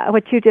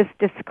what you just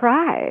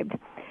described,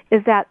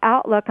 is that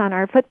outlook on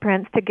our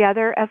footprints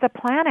together as a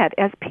planet,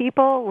 as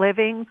people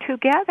living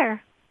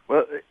together.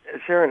 Well,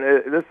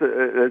 Sharon, this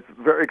is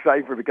very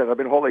exciting for me because I've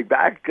been holding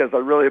back because I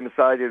really am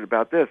excited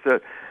about this.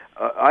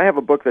 I have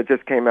a book that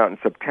just came out in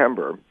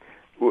September.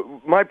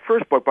 My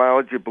first book,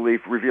 Biology of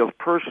Belief, reveals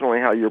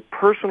personally how your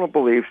personal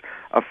beliefs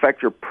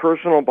affect your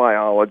personal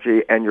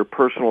biology and your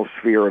personal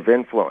sphere of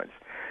influence.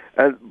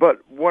 But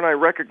what I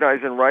recognize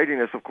in writing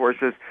this, of course,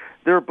 is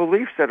there are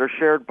beliefs that are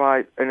shared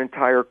by an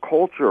entire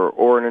culture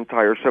or an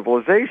entire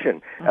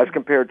civilization as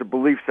compared to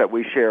beliefs that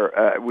we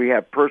share, we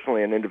have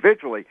personally and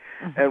individually.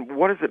 And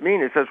what does it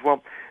mean? It says,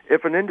 well,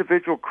 if an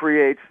individual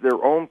creates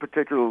their own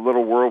particular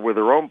little world with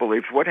their own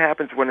beliefs, what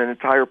happens when an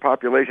entire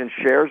population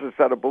shares a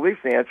set of beliefs?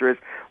 The answer is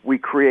we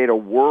create a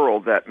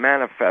world that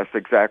manifests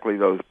exactly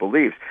those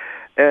beliefs.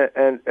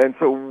 And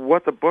so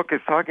what the book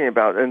is talking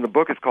about, and the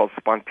book is called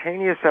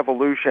Spontaneous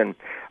Evolution,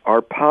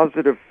 Our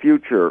Positive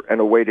Future and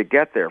a Way to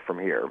Get There from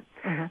Here.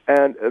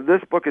 And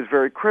this book is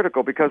very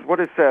critical because what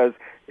it says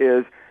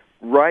is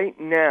right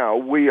now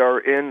we are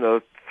in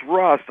the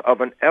thrust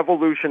of an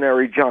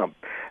evolutionary jump.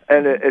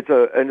 And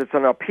it's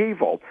an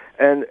upheaval,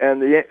 and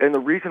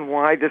the reason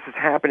why this is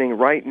happening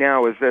right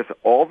now is this: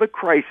 all the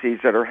crises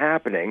that are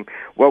happening.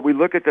 Well, we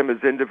look at them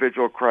as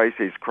individual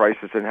crises: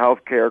 crisis in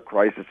healthcare,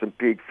 crisis in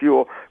peak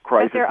fuel,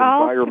 crisis in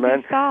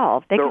environment. But they're all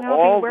to be solved. They're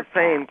all the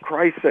same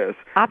crisis.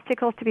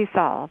 Obstacles to be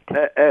solved.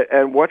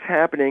 And what's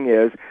happening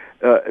is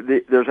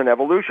there's an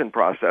evolution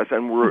process,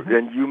 and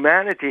and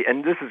humanity.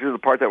 And this is the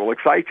part that will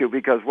excite you,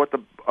 because what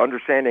the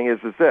understanding is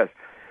this.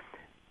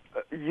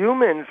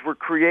 Humans were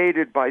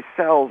created by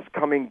cells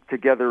coming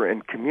together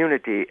in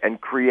community and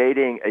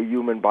creating a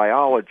human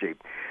biology.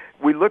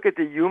 We look at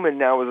the human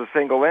now as a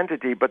single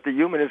entity, but the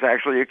human is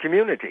actually a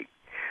community.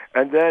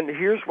 And then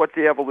here's what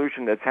the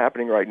evolution that's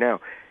happening right now.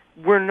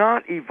 We're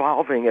not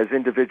evolving as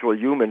individual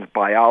humans,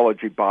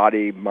 biology,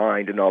 body,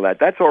 mind, and all that.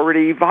 That's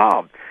already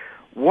evolved.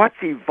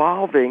 What's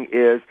evolving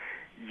is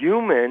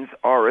humans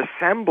are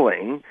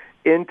assembling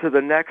into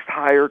the next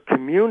higher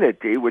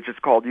community, which is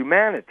called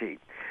humanity.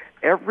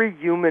 Every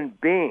human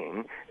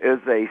being is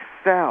a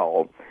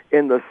cell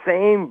in the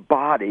same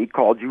body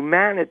called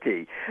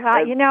humanity. Well,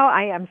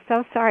 I am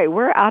so sorry.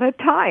 We're out of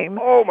time.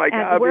 Oh, my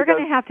God. And we're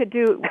going to have to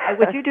do...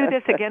 Would you do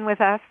this again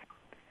with us?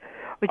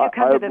 Would you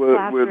come to this classroom again?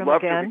 I would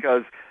love to,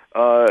 because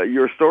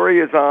your story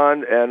is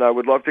on, and I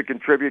would love to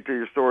contribute to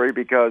your story,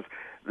 because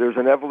there's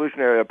an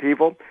evolutionary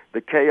upheaval.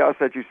 The chaos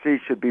that you see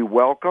should be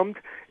welcomed.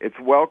 It's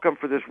welcome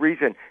for this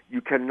reason. You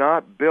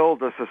cannot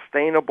build a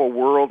sustainable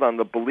world on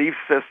the belief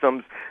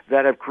systems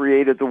that have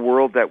created the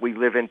world that we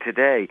live in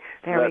today.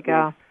 There we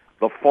go.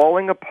 The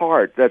falling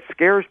apart that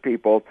scares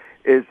people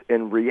is,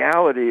 in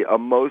reality, a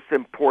most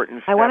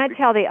important step. I want to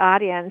tell the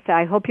audience,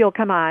 I hope you'll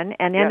come on,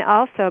 and then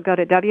also go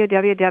to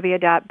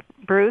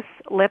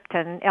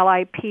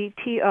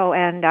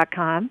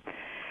www.brucelipton.com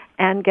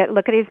and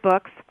look at his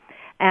books.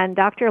 And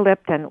Dr.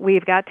 Lipton,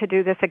 we've got to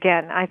do this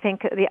again. I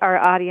think our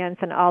audience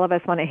and all of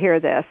us want to hear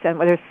this. And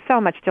there's so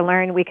much to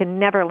learn. We can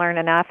never learn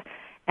enough.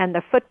 And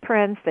the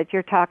footprints that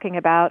you're talking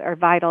about are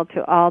vital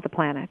to all the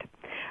planet.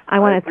 I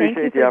want to thank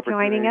you for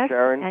joining us.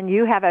 Sharon. And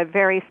you have a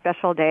very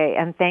special day.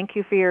 And thank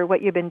you for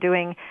what you've been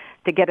doing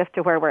to get us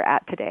to where we're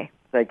at today.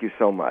 Thank you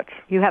so much.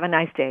 You have a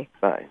nice day.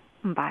 Bye.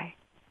 Bye.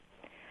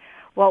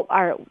 Well,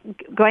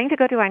 going to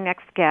go to our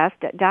next guest,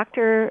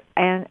 pardon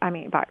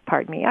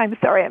me, I'm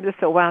sorry, I'm just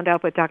so wound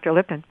up with Dr.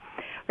 Lipton.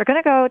 We're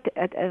going to go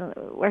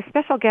our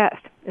special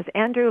guest is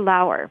Andrew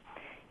Lauer.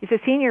 He's a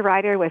senior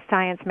writer with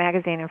Science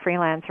Magazine and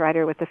freelance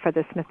writer for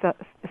the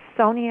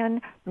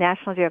Smithsonian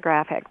National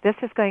Geographic. This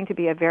is going to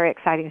be a very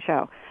exciting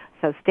show,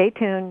 so stay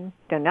tuned.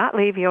 Do not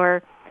leave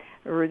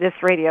this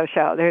radio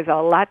show. There's a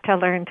lot to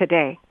learn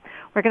today.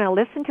 We're going to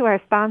listen to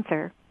our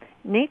sponsor,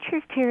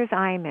 Nature's Tears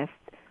Eye Mist,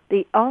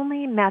 the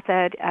only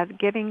method of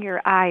giving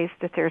your eyes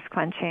the thirst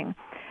quenching.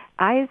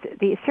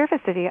 The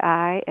surface of the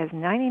eye is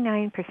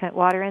 99%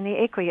 water in the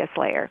aqueous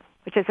layer,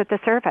 which is at the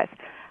surface.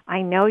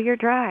 I know you're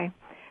dry.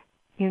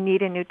 You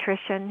need a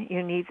nutrition.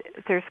 You need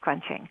thirst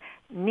quenching.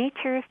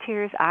 Nature's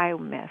Tears Eye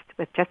Mist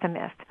with just a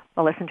mist.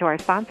 We'll listen to our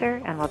sponsor,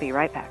 and we'll be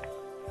right back.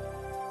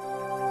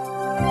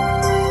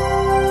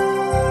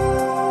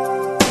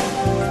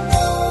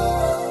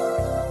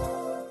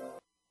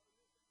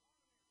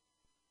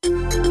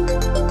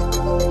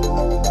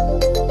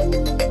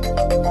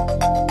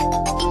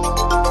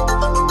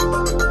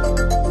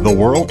 The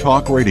World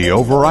Talk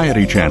Radio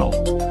Variety Channel,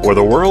 where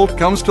the world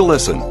comes to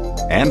listen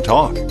and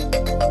talk.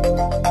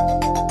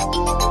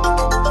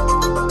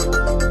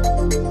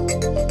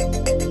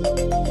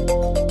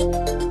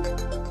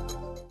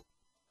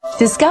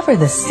 Discover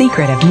the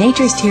secret of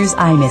Nature's Tears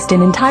Eye Mist,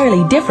 an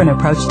entirely different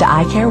approach to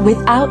eye care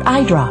without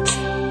eye drops.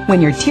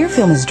 When your tear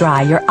film is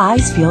dry, your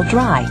eyes feel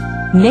dry.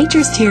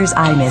 Nature's Tears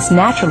Eye Mist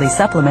naturally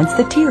supplements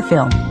the tear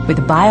film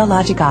with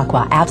Biologic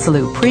Aqua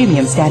Absolute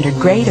Premium Standard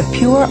Grade of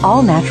pure,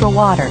 all-natural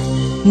water.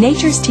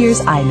 Nature's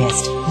Tears Eye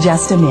Mist,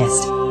 just a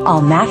mist.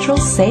 All natural,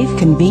 safe,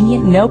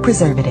 convenient, no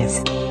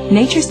preservatives.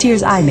 Nature's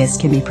Tears Eye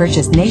Mist can be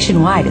purchased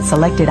nationwide at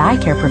selected eye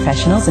care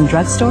professionals and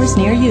drugstores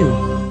near you.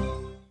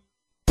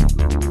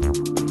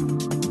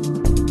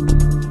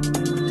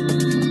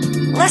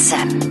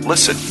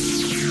 Listen.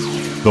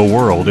 The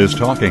world is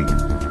talking.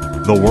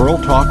 The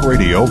World Talk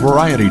Radio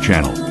Variety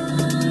Channel.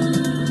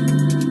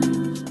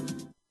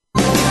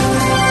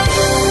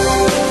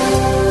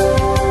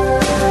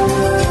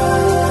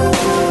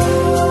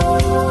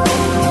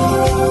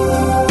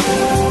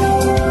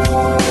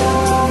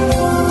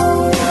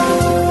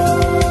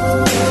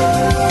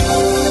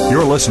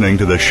 Listening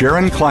to the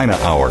Sharon Kleine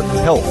Hour,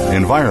 Health,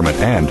 Environment,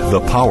 and the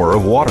Power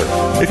of Water.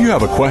 If you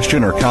have a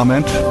question or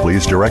comment,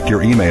 please direct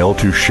your email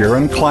to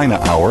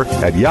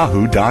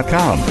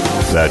SharonKleinehour@yahoo.com.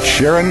 That's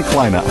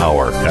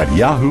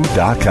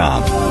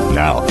SharonKleinehour@yahoo.com.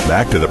 Now,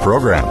 back to the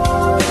program.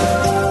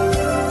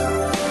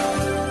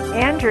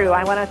 Andrew,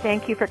 I want to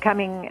thank you for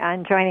coming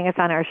and joining us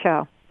on our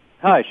show.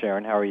 Hi,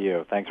 Sharon. How are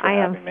you? Thanks for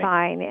having me. I am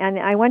fine. And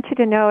I want you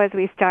to know as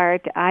we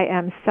start, I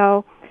have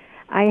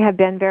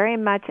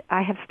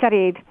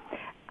studied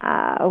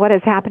what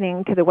is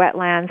happening to the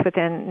wetlands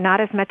within,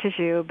 not as much as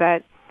you,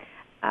 but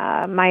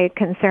my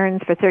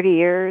concerns for 30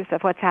 years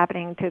of what's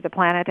happening to the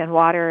planet and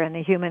water and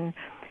the human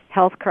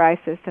health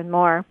crisis and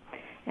more.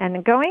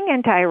 And going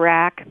into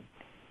Iraq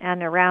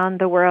and around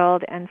the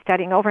world and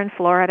studying over in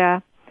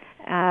Florida,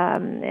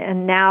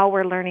 and now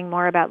we're learning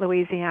more about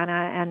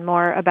Louisiana and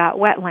more about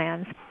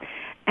wetlands.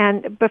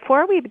 And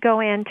before we go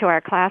into our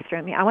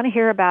classroom, I want to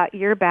hear about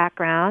your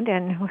background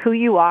and who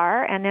you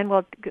are, and then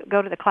we'll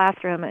go to the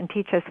classroom and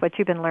teach us what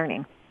you've been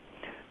learning.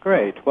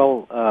 Great.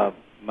 Well,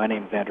 my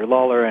name is Andrew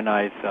Lawler, and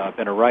I've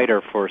been a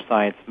writer for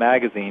Science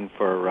Magazine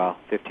for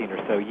 15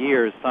 or so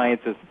years.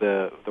 Science is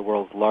the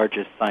world's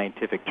largest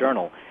scientific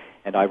journal,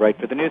 and I write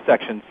for the news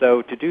section.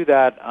 So to do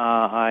that,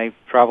 I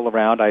travel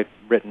around. I've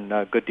written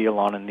a good deal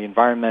on the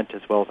environment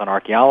as well as on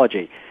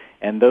archaeology.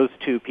 And those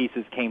two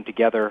pieces came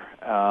together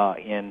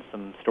in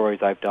some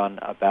stories I've done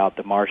about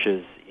the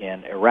marshes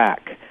in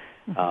Iraq,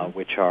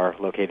 which are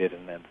located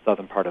in the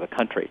southern part of the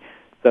country.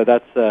 So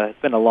that's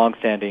it's been a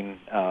long-standing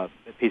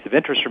piece of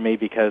interest for me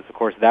because, of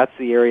course, that's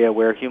the area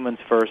where humans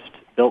first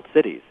built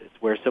cities.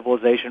 It's where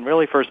civilization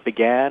really first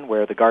began,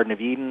 where the Garden of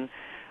Eden,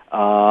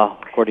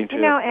 according to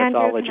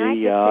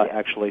mythology,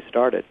 actually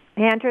started.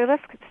 Andrew,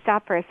 let's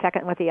stop for a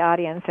second with the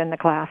audience in the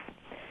class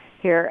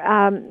here.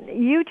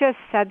 You just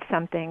said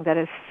something that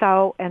is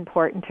so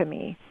important to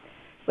me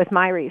with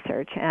my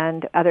research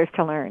and others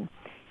to learn.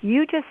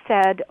 You just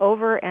said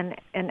over in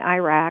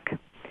Iraq,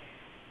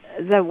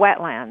 the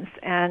wetlands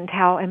and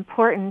how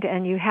important,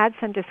 and you had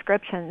some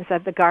descriptions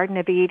of the Garden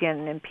of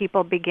Eden, and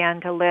people began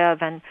to live,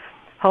 and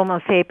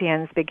Homo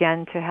sapiens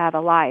began to have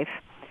a life,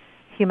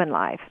 human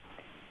life.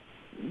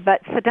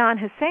 But Saddam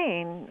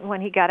Hussein,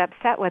 when he got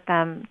upset with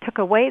them, took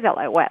away the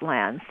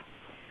wetlands,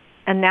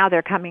 and now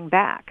they're coming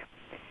back.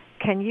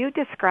 Can you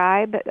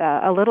describe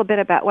a little bit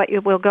about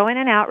we'll go in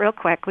and out real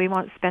quick, we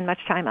won't spend much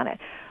time on it,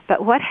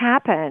 but what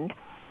happened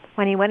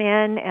when he went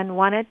in and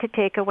wanted to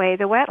take away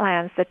the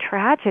wetlands, the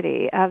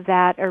tragedy of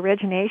that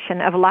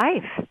origination of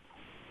life?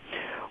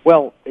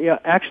 Well, yeah,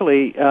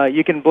 actually,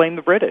 you can blame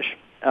the British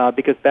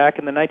because back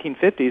in the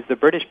 1950s, the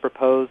British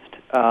proposed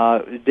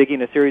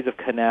digging a series of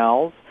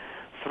canals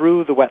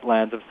through the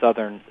wetlands of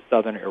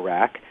southern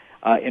Iraq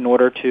in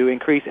order to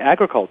increase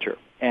agriculture.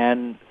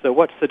 And so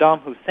what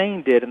Saddam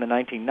Hussein did in the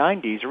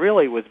 1990s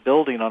really was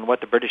building on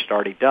what the British had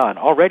already done.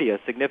 Already a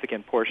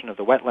significant portion of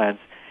the wetlands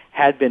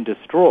had been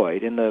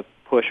destroyed in the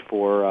push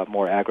for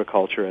more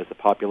agriculture as the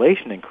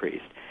population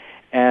increased.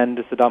 And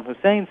Saddam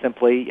Hussein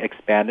simply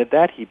expanded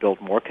that. He built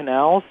more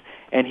canals,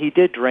 and he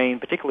did drain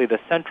particularly the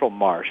Central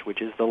Marsh,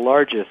 which is the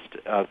largest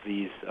of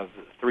the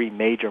three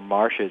major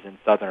marshes in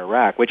southern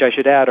Iraq, which I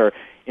should add are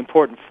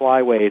important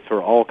flyways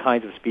for all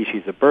kinds of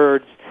species of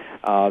birds.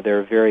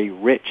 They're very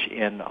rich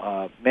in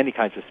many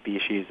kinds of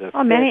species of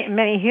fish.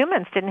 Many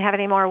humans didn't have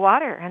any more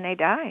water, and they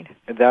died.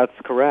 That's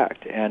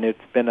correct, and it's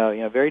been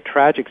a very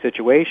tragic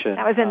situation.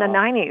 That was in the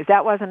 90s.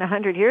 That wasn't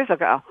 100 years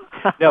ago.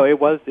 No, it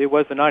was the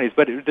 90s,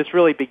 but this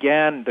really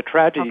began, the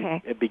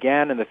tragedy it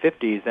began in the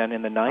 50s, and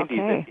in the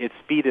 90s it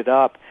speeded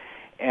up.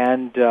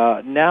 And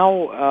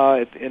now,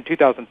 in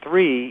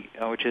 2003,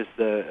 which is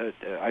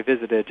I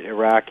visited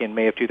Iraq in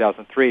May of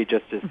 2003,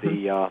 just as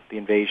the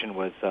invasion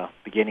was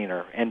beginning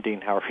or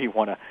ending, however you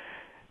want to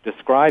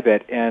describe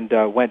it, and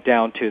went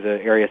down to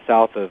the area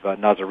south of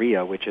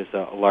Nasiriyah, which is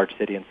a large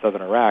city in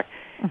southern Iraq,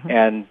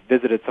 and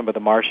visited some of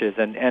the marshes.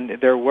 And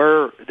there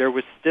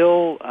was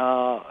still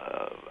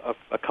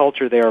a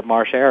culture there of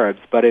marsh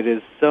Arabs, but it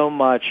is so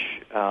much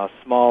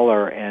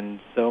smaller and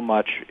so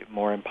much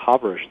more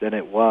impoverished than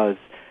it was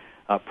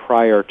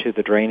prior to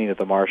the draining of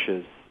the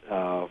marshes,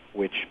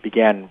 which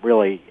began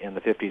really in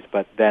the 50s,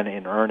 but then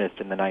in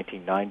earnest in the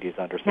 1990s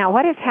under. Now,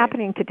 what is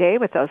happening today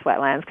with those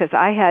wetlands? Because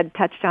I had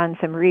touched on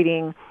some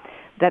reading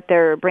that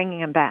they're bringing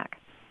them back.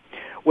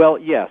 Well,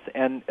 yes,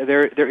 and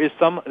there's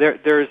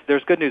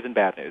good news and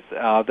bad news.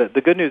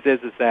 The good news is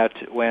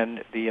that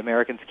when the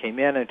Americans came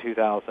in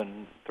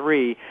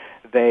 2003,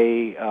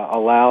 they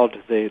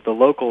allowed the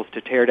locals to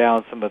tear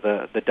down some of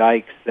the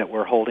dikes that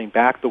were holding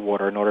back the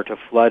water in order to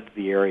flood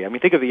the area. I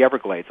mean, think of the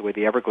Everglades, the way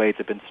the Everglades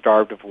had been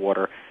starved of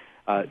water.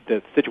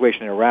 The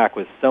situation in Iraq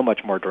was so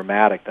much more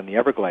dramatic than the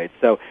Everglades.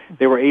 So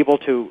they were able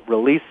to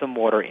release some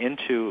water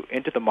into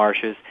the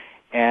marshes.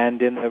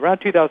 And in around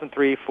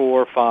 2003,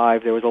 4,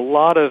 5, there was a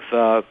lot of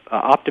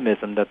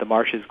optimism that the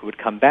marshes would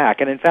come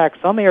back. And in fact,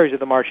 some areas of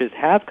the marshes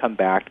have come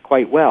back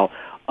quite well.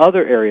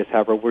 Other areas,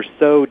 however, were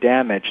so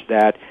damaged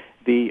that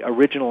the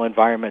original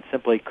environment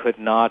simply could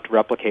not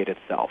replicate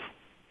itself.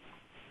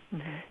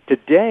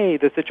 Today,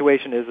 the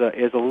situation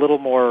is a little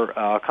more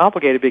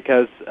complicated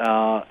because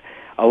a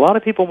lot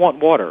of people want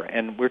water,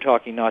 and we're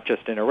talking not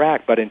just in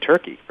Iraq, but in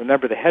Turkey.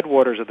 Remember, the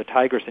headwaters of the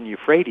Tigris and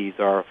Euphrates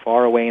are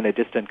far away in a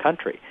distant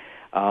country.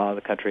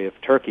 The country of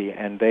Turkey,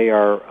 and they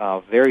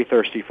are very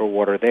thirsty for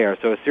water there.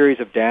 So a series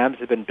of dams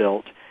have been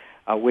built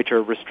which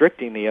are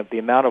restricting the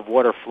amount of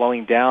water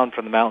flowing down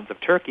from the mountains of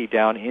Turkey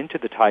down into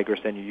the Tigris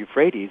and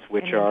Euphrates,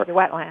 which are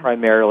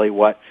primarily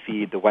what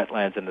feed the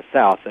wetlands in the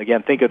south.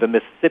 Again, think of the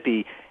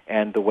Mississippi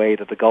and the way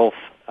that the Gulf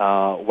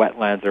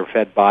wetlands are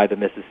fed by the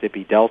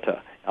Mississippi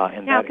Delta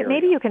in now, that area.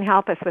 maybe you can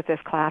help us with this,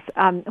 class.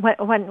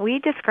 When we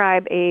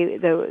describe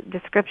the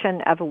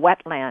description of a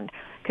wetland,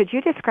 could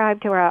you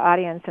describe to our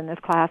audience in this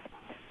class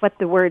what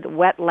the word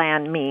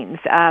wetland means?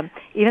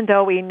 Even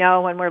though we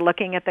know when we're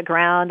looking at the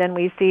ground and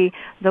we see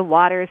the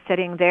water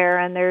sitting there,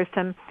 and there's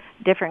some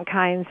different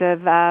kinds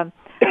of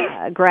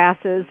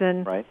grasses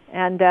and right.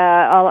 and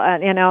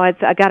all, it's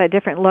got a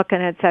different look,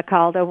 and it's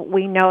called.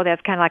 We know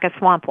that's kind of like a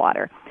swamp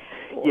water.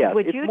 Yeah,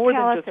 Would it's you more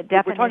tell than us just, the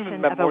definition we're talking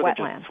about of a more wetland?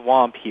 than just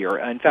swamp here.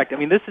 In fact, I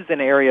mean, this is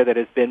an area that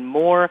has been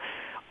more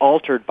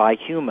altered by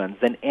humans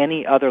than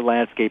any other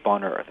landscape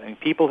on Earth. I mean,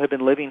 people have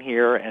been living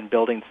here and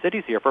building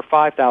cities here for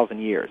 5,000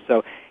 years.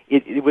 So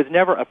it was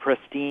never a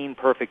pristine,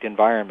 perfect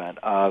environment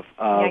of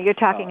you're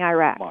talking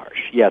Iraq. Marsh.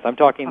 Yes, I'm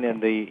talking okay.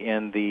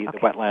 in the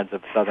wetlands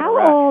of southern How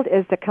Iraq. How old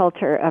is the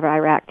culture of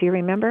Iraq? Do you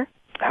remember?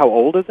 How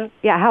old is it?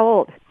 Yeah, how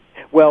old?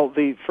 Well,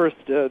 the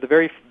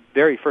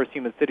very first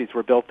human cities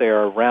were built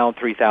there around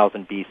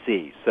 3000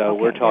 BC. So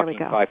we're talking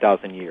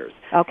 5,000 years.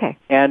 Okay.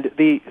 And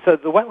the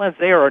wetlands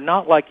there are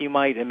not like you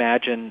might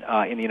imagine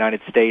in the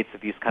United States, of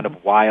these kind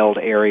of wild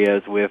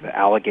areas with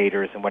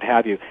alligators and what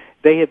have you.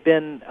 They've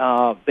been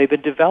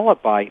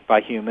developed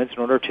by humans in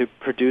order to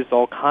produce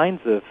all kinds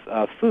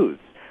of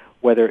foods.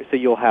 So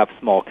you'll have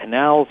small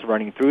canals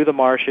running through the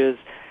marshes.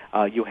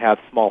 You have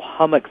small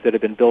hummocks that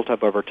have been built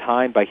up over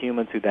time by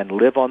humans who then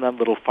live on them,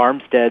 little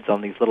farmsteads on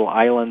these little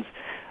islands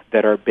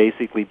that are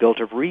basically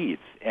built of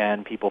reeds,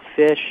 and people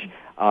fish.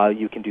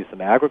 You can do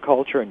some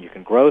agriculture, and you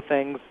can grow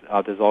things.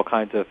 There's all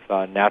kinds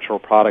of natural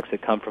products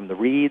that come from the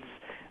reeds.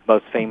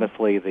 Most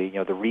famously,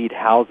 the reed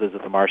houses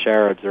of the Marsh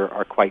Arabs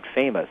are quite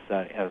famous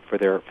for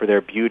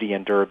their beauty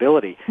and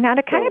durability. Now,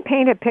 to kind of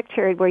paint a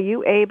picture, were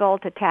you able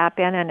to tap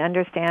in and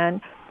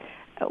understand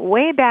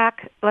way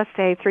back, let's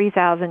say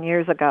 3,000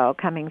 years ago,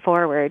 coming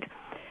forward,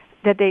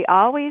 did they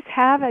always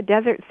have a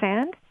desert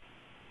sand?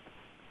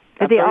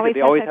 Did they always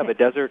have a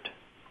desert?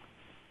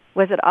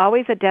 Was it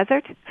always a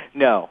desert?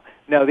 No.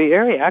 The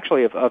area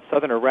actually of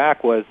southern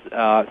Iraq was,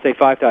 say,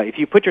 5,000. If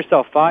you put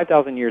yourself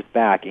 5,000 years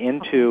back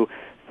into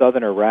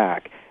southern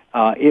Iraq,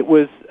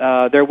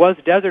 there was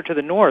desert to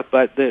the north,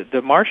 but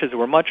the marshes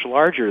were much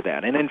larger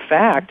then. And in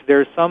fact,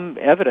 there's some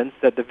evidence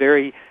that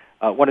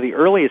one of the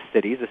earliest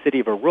cities, the city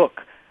of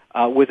Uruk,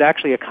 was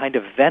actually a kind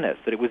of Venice,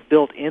 that it was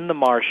built in the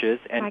marshes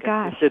and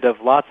consisted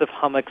of lots of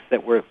hummocks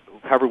that were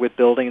covered with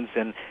buildings,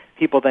 and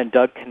people then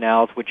dug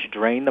canals which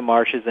drained the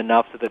marshes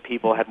enough so that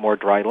people had more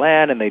dry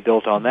land, and they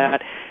built on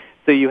that.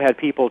 So you had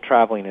people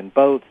traveling in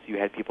boats, you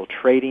had people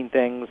trading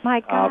things,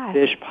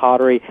 fish,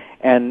 pottery,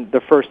 and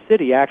the first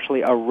city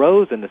actually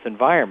arose in this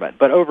environment.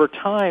 But over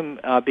time,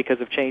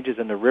 because of changes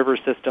in the river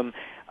system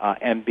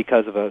and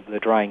because of the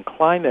drying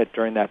climate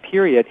during that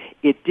period,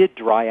 it did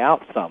dry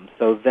out some.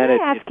 So then Let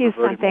me ask you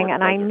something,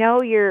 and I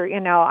know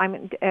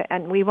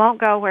and we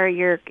won't go where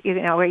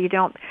where you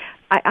don't.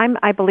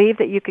 I believe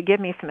that you could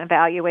give me some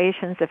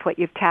evaluations of what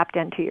you've tapped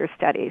into your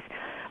studies.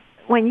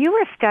 When you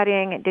were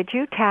studying, did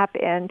you tap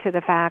into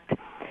the fact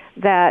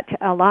that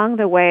along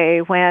the way,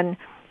 when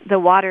the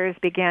waters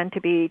began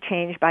to be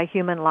changed by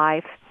human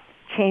life,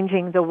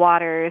 changing the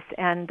waters,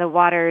 and the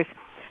waters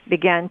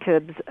began to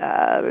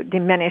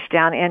diminish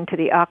down into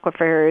the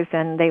aquifers,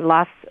 and they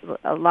lost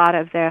a lot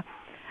of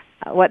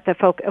what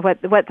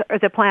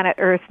the planet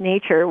Earth's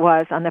nature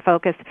was on the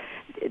focus,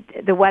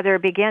 the weather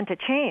began to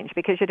change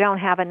because you don't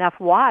have enough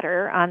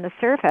water on the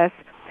surface.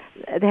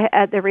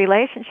 The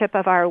relationship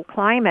of our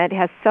climate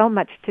has so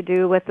much to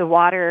do with the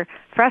water,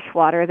 fresh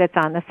water that's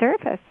on the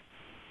surface.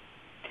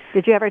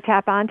 Did you ever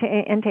tap into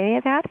any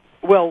of that?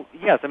 Well,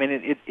 yes. I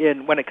mean,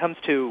 when it comes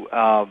to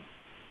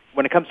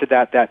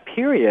that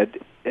period,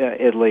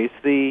 at least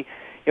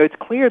it's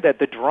clear that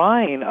the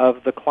drying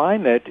of the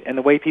climate and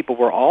the way people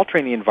were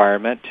altering the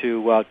environment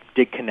to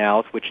dig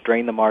canals which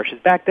drain the marshes.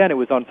 Back then, it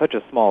was on such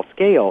a small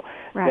scale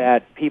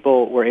that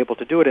people were able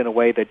to do it in a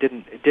way that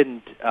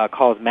didn't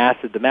cause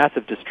the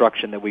massive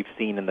destruction that we've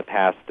seen in the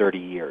past 30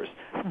 years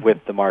with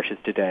the marshes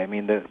today. I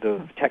mean,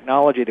 the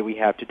technology that we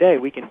have today,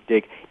 we can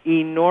dig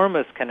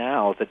enormous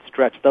canals that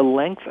stretch the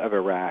length of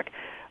Iraq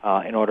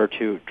in order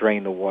to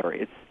drain the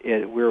water.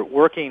 We're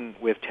working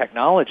with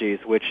technologies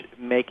which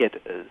make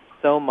it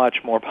so much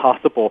more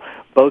possible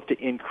both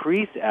to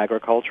increase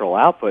agricultural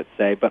output,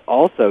 say, but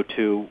also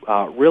to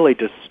really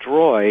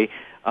destroy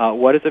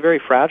what is a very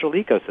fragile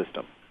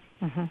ecosystem.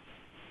 Mm-hmm.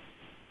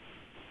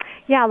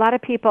 Yeah, a lot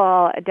of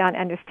people don't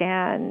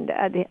understand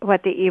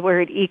what the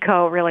word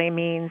eco really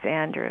means,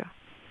 Andrew.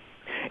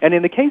 And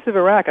in the case of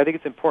Iraq, I think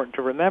it's important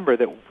to remember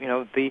that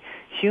the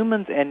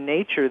humans and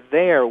nature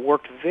there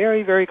worked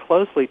very, very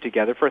closely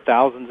together for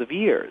thousands of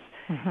years.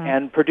 Mm-hmm.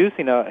 And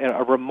producing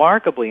a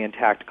remarkably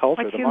intact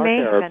culture. The Marsh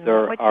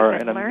Arabs are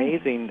an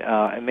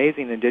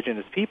amazing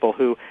indigenous people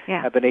who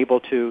have been able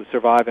to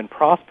survive and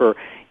prosper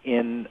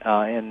in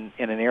an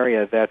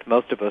area that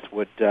most of us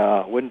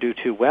wouldn't do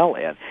too well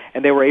in.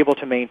 And they were able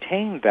to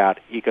maintain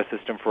that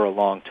ecosystem for a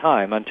long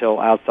time until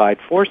outside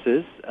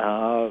forces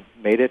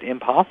made it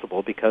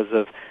impossible because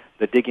of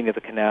the digging of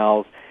the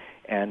canals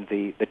and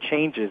the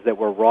changes that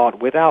were wrought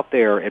without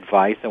their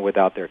advice and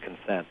without their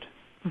consent.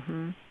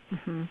 Mm-hmm.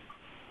 Mm-hmm.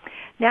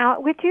 Now,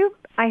 would you,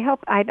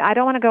 I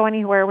don't want to go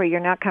anywhere where you're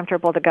not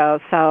comfortable to go,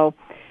 so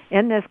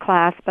in this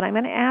class, but I'm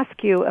going to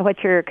ask you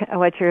what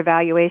your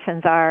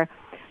evaluations are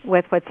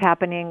with what's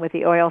happening with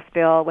the oil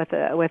spill, with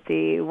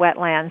the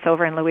wetlands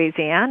over in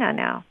Louisiana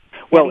now.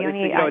 Well,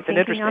 it's an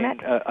interesting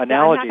analogy. I'm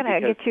not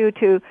going to get you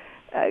to,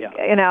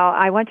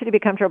 I want you to be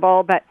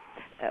comfortable, but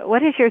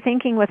what is your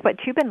thinking with what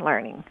you've been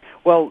learning?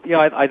 Well,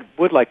 I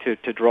would like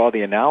to draw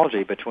the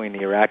analogy between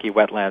the Iraqi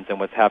wetlands and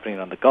what's happening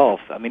on the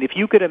Gulf. I mean, if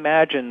you could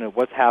imagine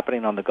what's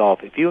happening on the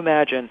Gulf, if you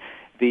imagine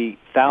the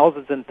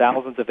thousands and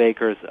thousands of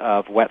acres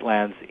of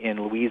wetlands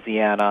in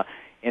Louisiana,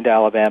 into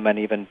Alabama, and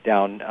even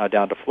down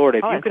to Florida,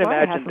 if you could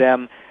imagine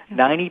them,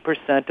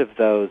 90% of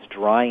those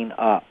drying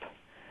up,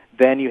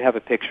 then you have a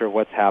picture of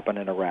what's happened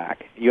in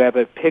Iraq. You have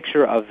a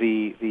picture of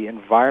the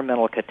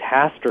environmental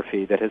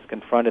catastrophe that has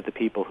confronted the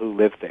people who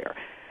live there.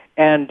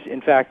 And,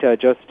 in fact,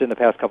 just in the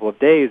past couple of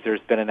days, there's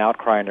been an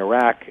outcry in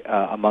Iraq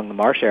among the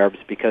Marsh Arabs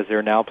because there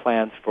are now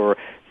plans for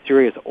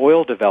serious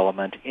oil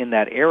development in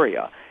that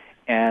area.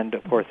 And,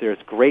 of course, there's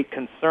great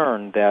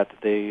concern that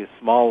the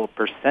small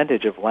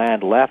percentage of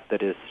land left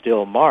that is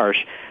still marsh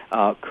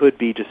could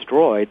be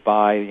destroyed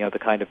by the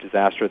kind of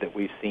disaster that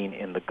we've seen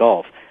in the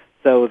Gulf.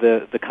 So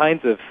the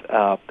kinds of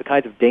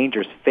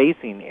dangers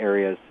facing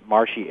areas,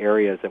 marshy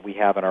areas that we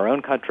have in our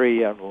own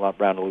country,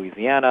 around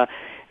Louisiana,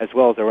 as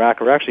well as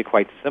Iraq, are actually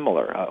quite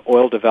similar.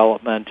 Oil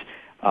development,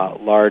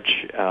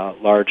 large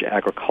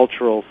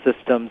agricultural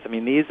systems. I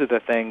mean, these are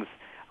the things.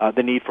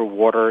 The need for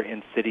water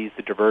in cities,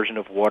 the diversion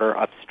of water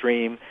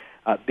upstream.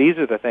 These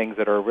are the things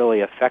that are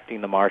really affecting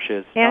the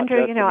marshes.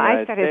 Andrew,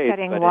 I started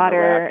studying water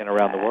in Iraq and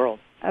around the world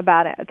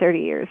about 30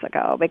 years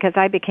ago because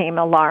I became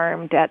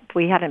alarmed that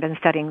we hadn't been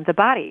studying the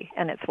body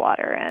and its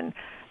water. And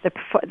the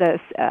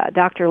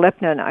Dr.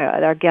 Lipton,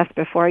 our guest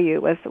before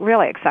you, was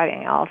really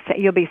exciting.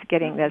 You'll be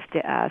getting this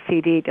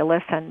CD to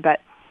listen,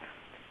 but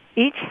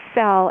each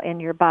cell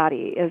in your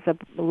body is a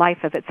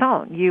life of its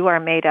own. You are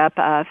made up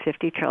of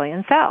 50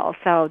 trillion cells,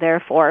 so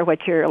therefore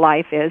what your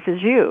life is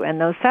you and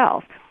those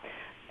cells.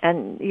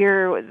 And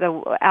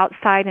the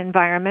outside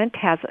environment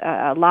has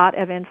a lot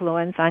of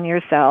influence on your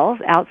cells,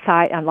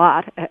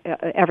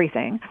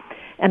 everything.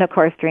 And, of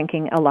course,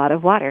 drinking a lot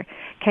of water.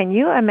 Can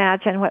you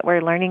imagine what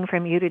we're learning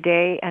from you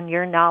today and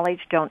your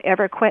knowledge? Don't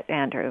ever quit,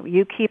 Andrew.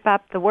 You keep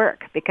up the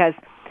work because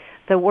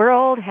the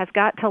world has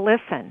got to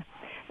listen.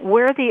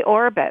 We're the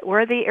orbit.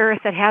 We're the Earth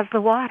that has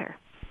the water.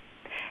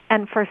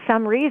 And for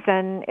some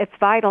reason, it's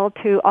vital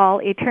to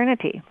all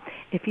eternity.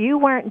 If you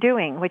weren't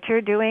doing what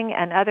you're doing,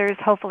 and others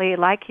hopefully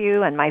like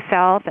you and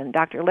myself and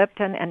Dr.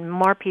 Lipton and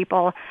more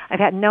people, I've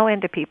had no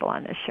end of people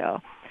on this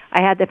show.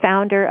 I had the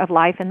founder of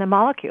Life in the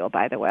Molecule,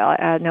 by the way,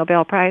 a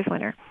Nobel Prize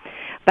winner.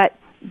 But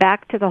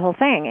back to the whole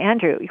thing,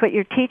 Andrew, what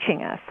you're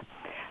teaching us.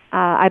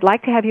 I'd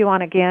like to have you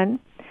on again,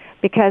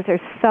 because there's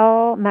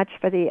so much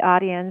for the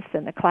audience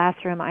in the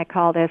classroom, I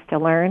call this, to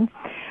learn.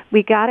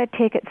 We got to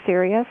take it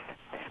serious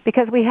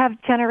because we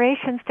have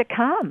generations to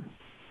come.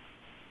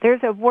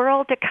 There's a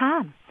world to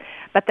come,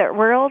 but the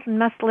world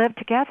must live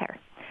together.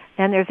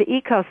 And there's an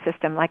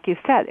ecosystem, like you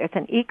said. It's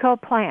an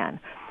eco-plan.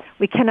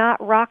 We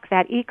cannot rock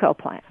that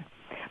eco-plan,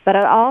 but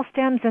it all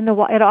stems in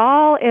it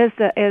all is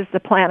the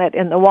planet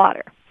in the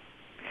water.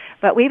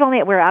 But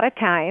we're out of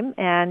time,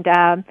 and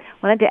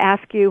wanted to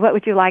ask you, what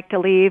would you like to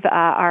leave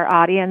our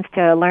audience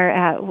to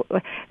learn?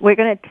 We're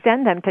going to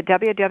send them to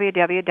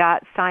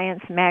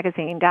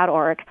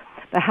www.sciencemagazine.org.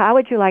 But how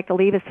would you like to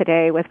leave us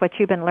today with what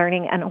you've been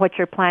learning and what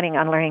you're planning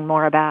on learning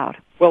more about?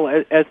 Well,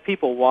 as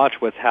people watch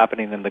what's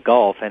happening in the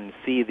Gulf and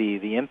see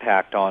the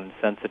impact on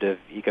sensitive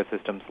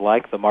ecosystems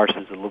like the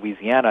marshes of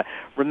Louisiana,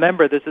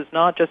 remember this is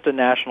not just a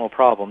national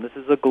problem. This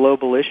is a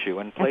global issue.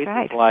 In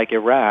places like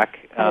Iraq,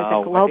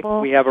 I think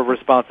we have a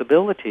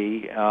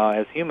responsibility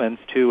as humans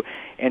to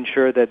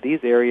ensure that these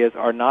areas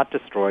are not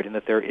destroyed and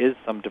that there is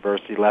some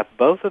diversity left,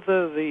 both of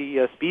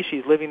the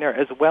species living there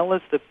as well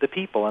as the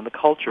people and the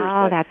cultures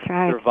that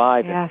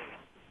survive.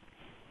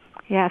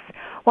 Yes.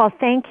 Well,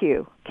 thank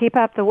you. Keep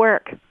up the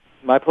work.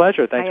 My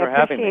pleasure. Thanks for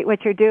having me. I appreciate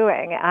what you're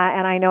doing,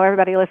 and I know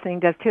everybody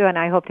listening does too, and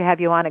I hope to have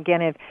you on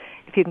again if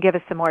you can give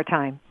us some more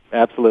time.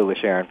 Absolutely,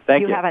 Sharon.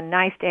 Thank you. You have a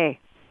nice day.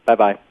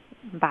 Bye-bye.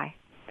 Bye.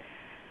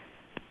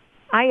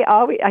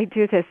 I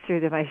do this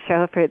through my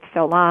show for it's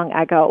so long.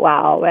 I go,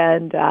 wow,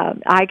 and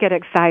I get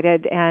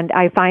excited, and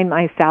I find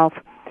myself,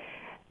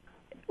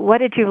 what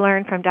did you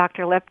learn from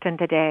Dr. Lipton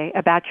today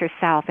about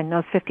yourself and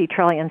those 50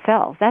 trillion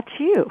cells? That's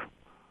you.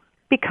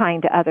 Be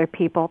kind to other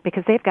people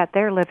because they've got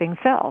their living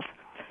cells.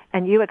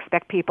 And you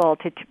expect people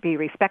to be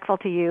respectful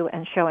to you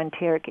and show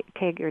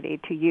integrity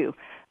to you.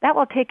 That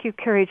will take you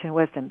courage and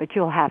wisdom, but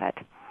you'll have it.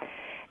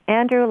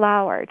 Andrew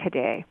Lauer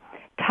today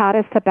taught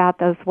us about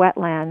those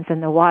wetlands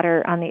and the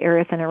water on the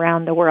earth and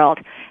around the world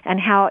and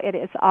how it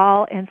is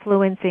all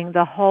influencing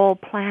the whole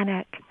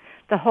planet.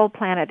 The whole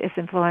planet is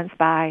influenced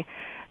by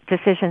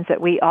decisions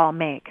that we all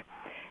make.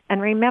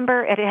 And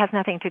remember, it has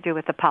nothing to do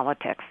with the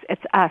politics.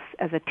 It's us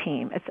as a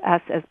team. It's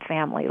us as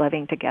family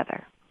living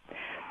together.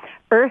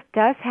 Earth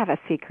does have a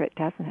secret,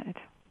 doesn't it?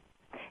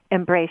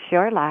 Embrace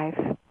your life.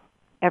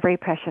 every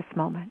precious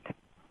moment.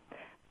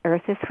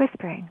 Earth is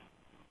whispering.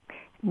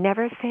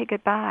 Never say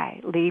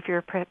goodbye. Leave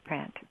your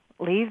footprint.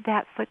 Leave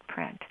that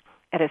footprint.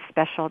 It is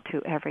special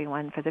to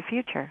everyone for the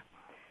future.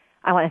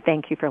 I want to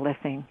thank you for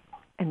listening,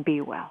 and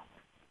be well.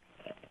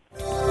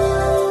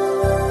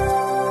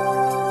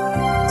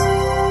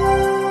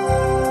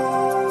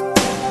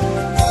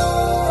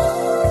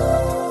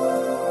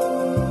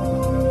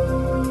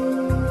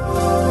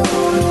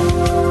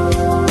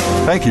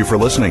 Thank you for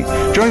listening.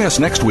 Join us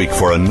next week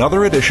for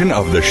another edition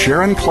of the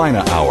Sharon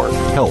Kleine Hour,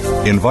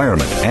 Health,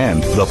 Environment,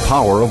 and the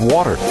Power of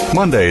Water.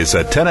 Mondays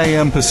at 10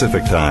 a.m.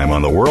 Pacific Time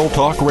on the World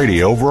Talk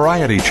Radio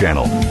Variety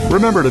Channel.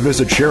 Remember to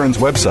visit Sharon's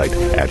website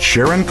at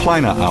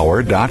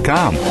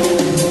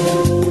SharonKleinehour.com.